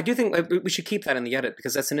terrible. But I do think we should keep that in the edit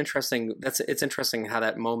because it's interesting how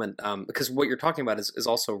that moment, because what you're talking about is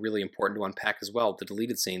also really important to unpack as well, the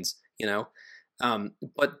deleted scenes, you know?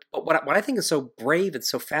 But what I think is so brave and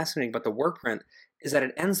so fascinating about the work print is that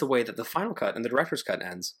it ends the way that the final cut and the director's cut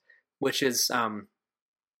ends, which is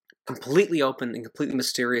completely open and completely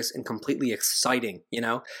mysterious and completely exciting, you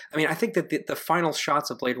know? I mean, I think that the final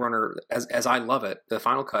shots of Blade Runner, as I love it, the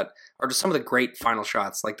final cut, are just some of the great final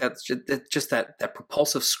shots. Like that's just that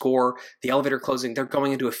propulsive score, the elevator closing, they're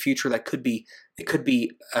going into a future that could be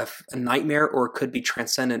a nightmare or it could be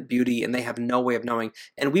transcendent beauty, and they have no way of knowing.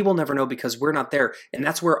 And we will never know because we're not there. And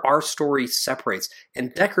that's where our story separates.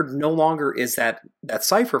 And Deckard no longer is that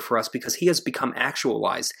cipher for us because he has become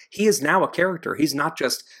actualized. He is now a character. He's not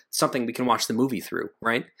just something we can watch the movie through,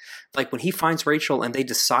 right? Like when he finds Rachel and they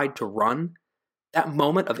decide to run, that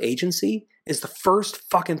moment of agency is the first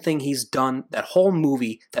fucking thing he's done that whole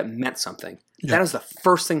movie that meant something. Yeah. That is the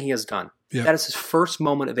first thing he has done. Yeah. That is his first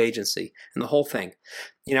moment of agency in the whole thing.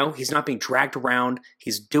 You know, he's not being dragged around.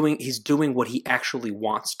 He's doing what he actually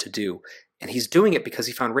wants to do. And he's doing it because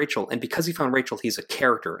he found Rachel. And because he found Rachel, he's a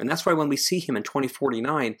character. And that's why when we see him in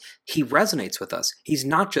 2049, he resonates with us. He's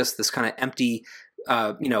not just this kind of empty,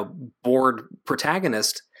 bored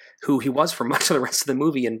protagonist who he was for much of the rest of the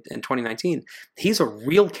movie in 2019. He's a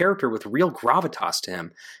real character with real gravitas to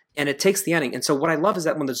him. And it takes the ending. And so what I love is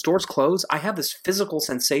that when those doors close, I have this physical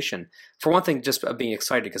sensation. For one thing, just of being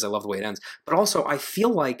excited because I love the way it ends. But also, I feel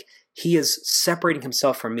like he is separating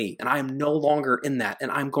himself from me. And I am no longer in that.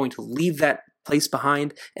 And I'm going to leave that place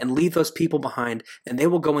behind and leave those people behind. And they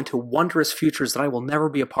will go into wondrous futures that I will never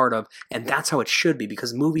be a part of. And that's how it should be,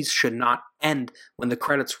 because movies should not end when the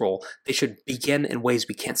credits roll. They should begin in ways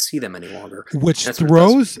we can't see them any longer. Which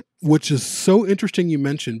is so interesting you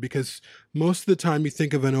mentioned, because most of the time you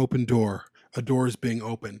think of an open door, a door is being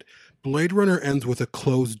opened. Blade Runner ends with a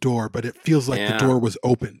closed door, but it feels like the door was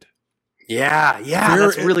opened. Yeah,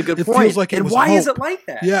 that's a really good point. Feels like and why is it like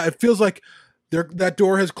that? Yeah, it feels like that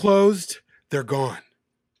door has closed. They're gone.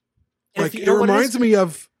 And like it reminds me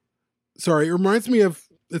of.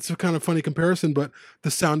 It's a kind of funny comparison, but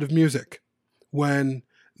The Sound of Music, when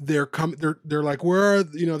they're like, where are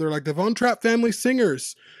they're like the Von Trapp family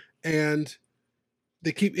singers, and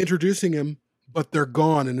they keep introducing him, but they're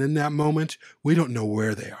gone, and in that moment, we don't know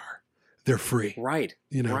where they are. They're free, right?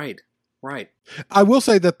 Right. I will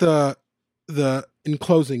say that the in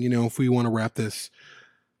closing, if we want to wrap this,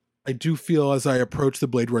 I do feel as I approach the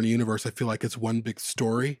Blade Runner universe, I feel like it's one big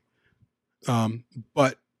story.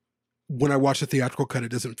 But when I watch the theatrical cut,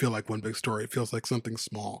 it doesn't feel like one big story. It feels like something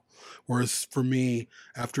small. Whereas for me,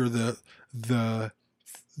 after the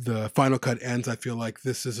final cut ends, I feel like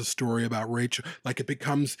this is a story about Rachel. Like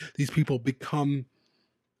these people become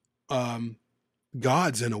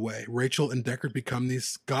gods in a way. Rachel and Deckard become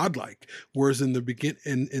these godlike. Whereas in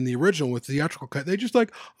the original with the theatrical cut, they just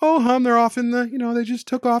like, they're off in the, they just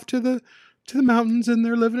took off to the mountains and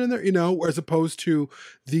they're living in there, as opposed to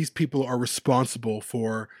these people are responsible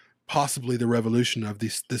for possibly the revolution of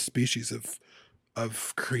this species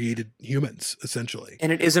of created humans, essentially.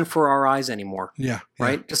 And it isn't for our eyes anymore. Yeah.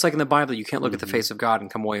 Right? Yeah. Just like in the Bible, you can't look at the face of God and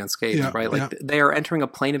come away unscathed, right? Like they are entering a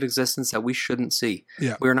plane of existence that we shouldn't see.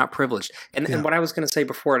 Yeah. We are not privileged. And what I was going to say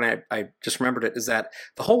before, and I just remembered it, is that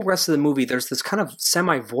the whole rest of the movie, there's this kind of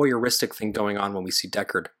semi-voyeuristic thing going on when we see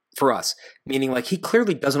Deckard. For us, meaning like he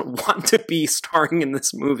clearly doesn't want to be starring in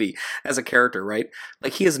this movie as a character, right?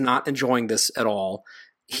 Like he is not enjoying this at all.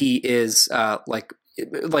 He is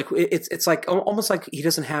it's like almost like he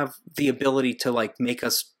doesn't have the ability to like make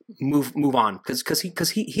us move on because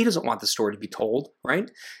he doesn't want the story to be told,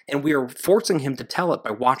 right? And we are forcing him to tell it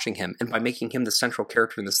by watching him and by making him the central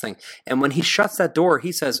character in this thing. And when he shuts that door,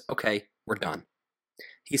 he says, "Okay, we're done."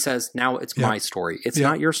 He says, now it's my story. It's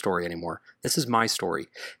not your story anymore. This is my story.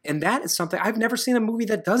 And that is something, I've never seen a movie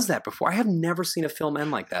that does that before. I have never seen a film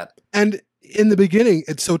end like that. And in the beginning,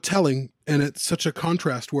 it's so telling, and it's such a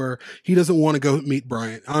contrast where he doesn't want to go meet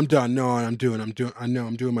Bryant. I'm done. No, I'm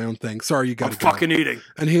doing my own thing. Sorry, you got to go. I'm fucking eating.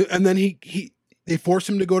 And then they force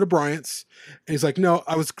him to go to Bryant's. And he's like, no,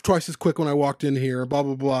 I was twice as quick when I walked in here, blah,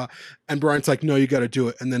 blah, blah. And Bryant's like, no, you got to do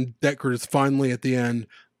it. And then Deckard is finally at the end,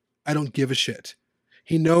 I don't give a shit.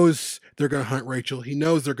 He knows they're going to hunt Rachel. He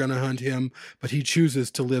knows they're going to hunt him, but he chooses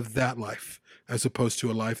to live that life as opposed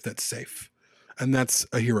to a life that's safe. And that's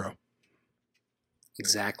a hero.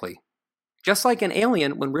 Exactly. Just like in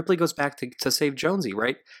Alien, when Ripley goes back to save Jonesy,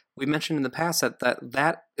 right? We mentioned in the past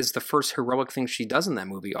that is the first heroic thing she does in that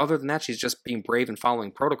movie. Other than that, she's just being brave and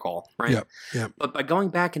following protocol, right? Yeah. But by going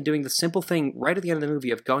back and doing the simple thing right at the end of the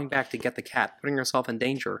movie of going back to get the cat, putting herself in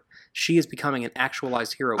danger, she is becoming an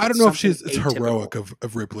actualized hero. I don't know if it's heroic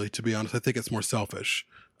of Ripley, to be honest. I think it's more selfish.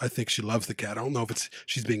 I think she loves the cat. I don't know if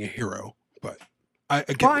she's being a hero, but I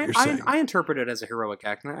get what you're saying. I interpret it as a heroic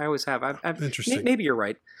act, and I always have. Interesting. Maybe you're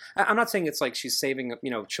right. I'm not saying it's like she's saving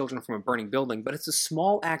children from a burning building, but it's a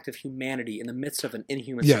small act of humanity in the midst of an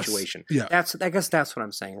inhuman situation. Yeah. I guess that's what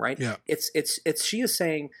I'm saying, right? Yeah. It's she is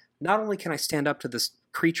saying, not only can I stand up to this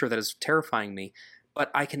creature that is terrifying me, but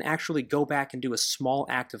I can actually go back and do a small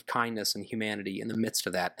act of kindness and humanity in the midst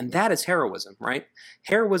of that. And that is heroism, right?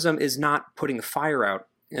 Heroism is not putting a fire out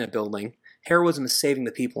in a building. Heroism is saving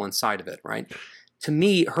the people inside of it, right? To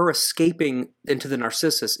me, her escaping into the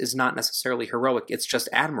Narcissus is not necessarily heroic. It's just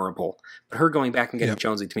admirable. But her going back and getting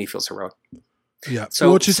Jonesy, to me, feels heroic. Yeah.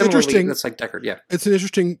 So which is interesting. That's like Deckard, yeah. It's an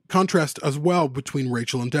interesting contrast as well between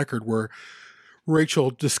Rachel and Deckard, where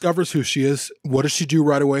Rachel discovers who she is. What does she do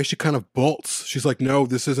right away? She kind of bolts. She's like, no,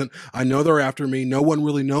 this isn't, I know they're after me. No one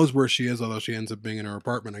really knows where she is, although she ends up being in her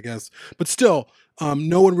apartment, I guess. But still,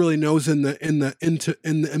 no one really knows in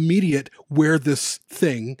the immediate where this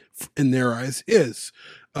thing, in their eyes, is.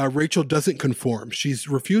 Rachel doesn't conform. She's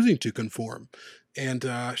refusing to conform. And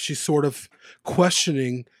she's sort of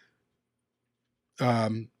questioning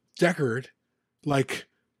Deckard, like,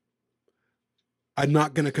 I'm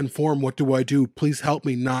not going to conform. What do I do? Please help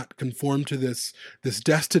me not conform to this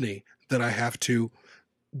destiny that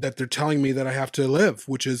they're telling me that I have to live,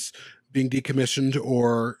 which is being decommissioned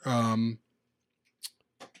or,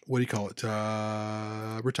 what do you call it?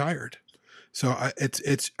 Retired. So I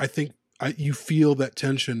think you feel that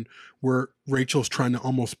tension where Rachel's trying to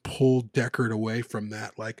almost pull Deckard away from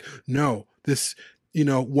that. Like, no, this,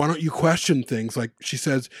 why don't you question things? Like she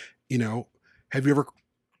says, have you ever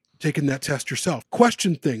taken that test yourself?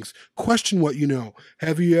 Question things. Question what you know.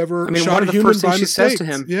 Have you ever shot a human by mistake? Says to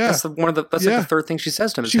him. Yeah, that's like the third thing she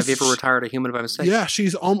says to him. Is, have you ever retired a human by mistake? Yeah,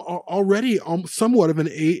 she's already somewhat of an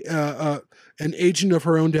agent of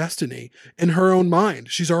her own destiny in her own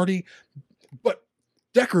mind. She's already, but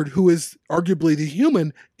Deckard, who is arguably the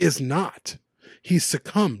human, is not. He's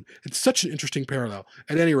succumbed. It's such an interesting parallel.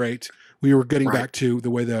 At any rate, we were getting back to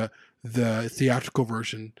the way the theatrical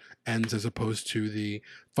version ends as opposed to the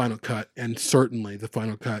final cut, and certainly the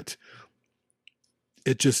final cut,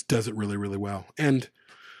 it just does it really, really well. And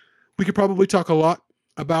we could probably talk a lot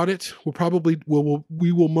about it. We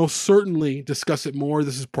will most certainly discuss it more.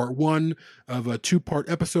 This is part one of a 2-part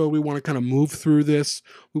episode. We want to kind of move through this.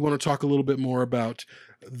 We want to talk a little bit more about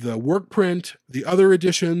the work print, the other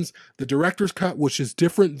editions, the director's cut, which is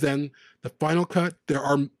different than the final cut. There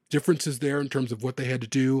are differences there in terms of what they had to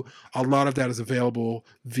do. A lot of that is available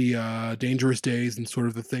via Dangerous Days and sort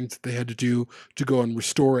of the things that they had to do to go and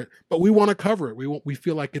restore it. But we want to cover it. We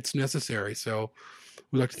feel like it's necessary. So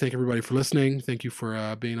we'd like to thank everybody for listening. Thank you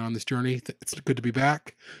for being on this journey. It's good to be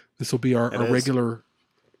back. This will be our regular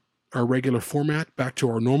format, back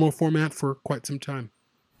to our normal format for quite some time.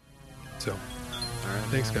 So, all right.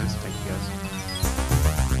 Thanks, guys. Thank you, guys.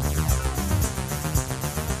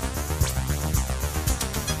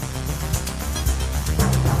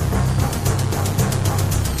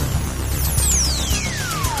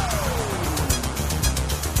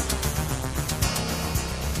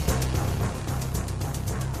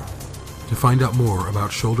 To find out more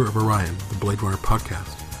about Shoulder of Orion, the Blade Runner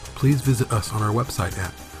podcast, please visit us on our website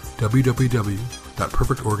at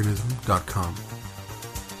www.perfectorganism.com.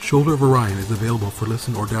 Shoulder of Orion is available for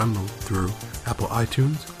listen or download through Apple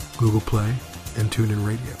iTunes, Google Play, and TuneIn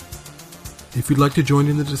Radio. If you'd like to join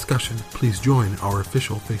in the discussion, please join our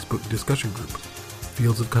official Facebook discussion group,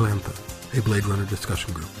 Fields of Calantha, a Blade Runner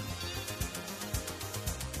discussion group.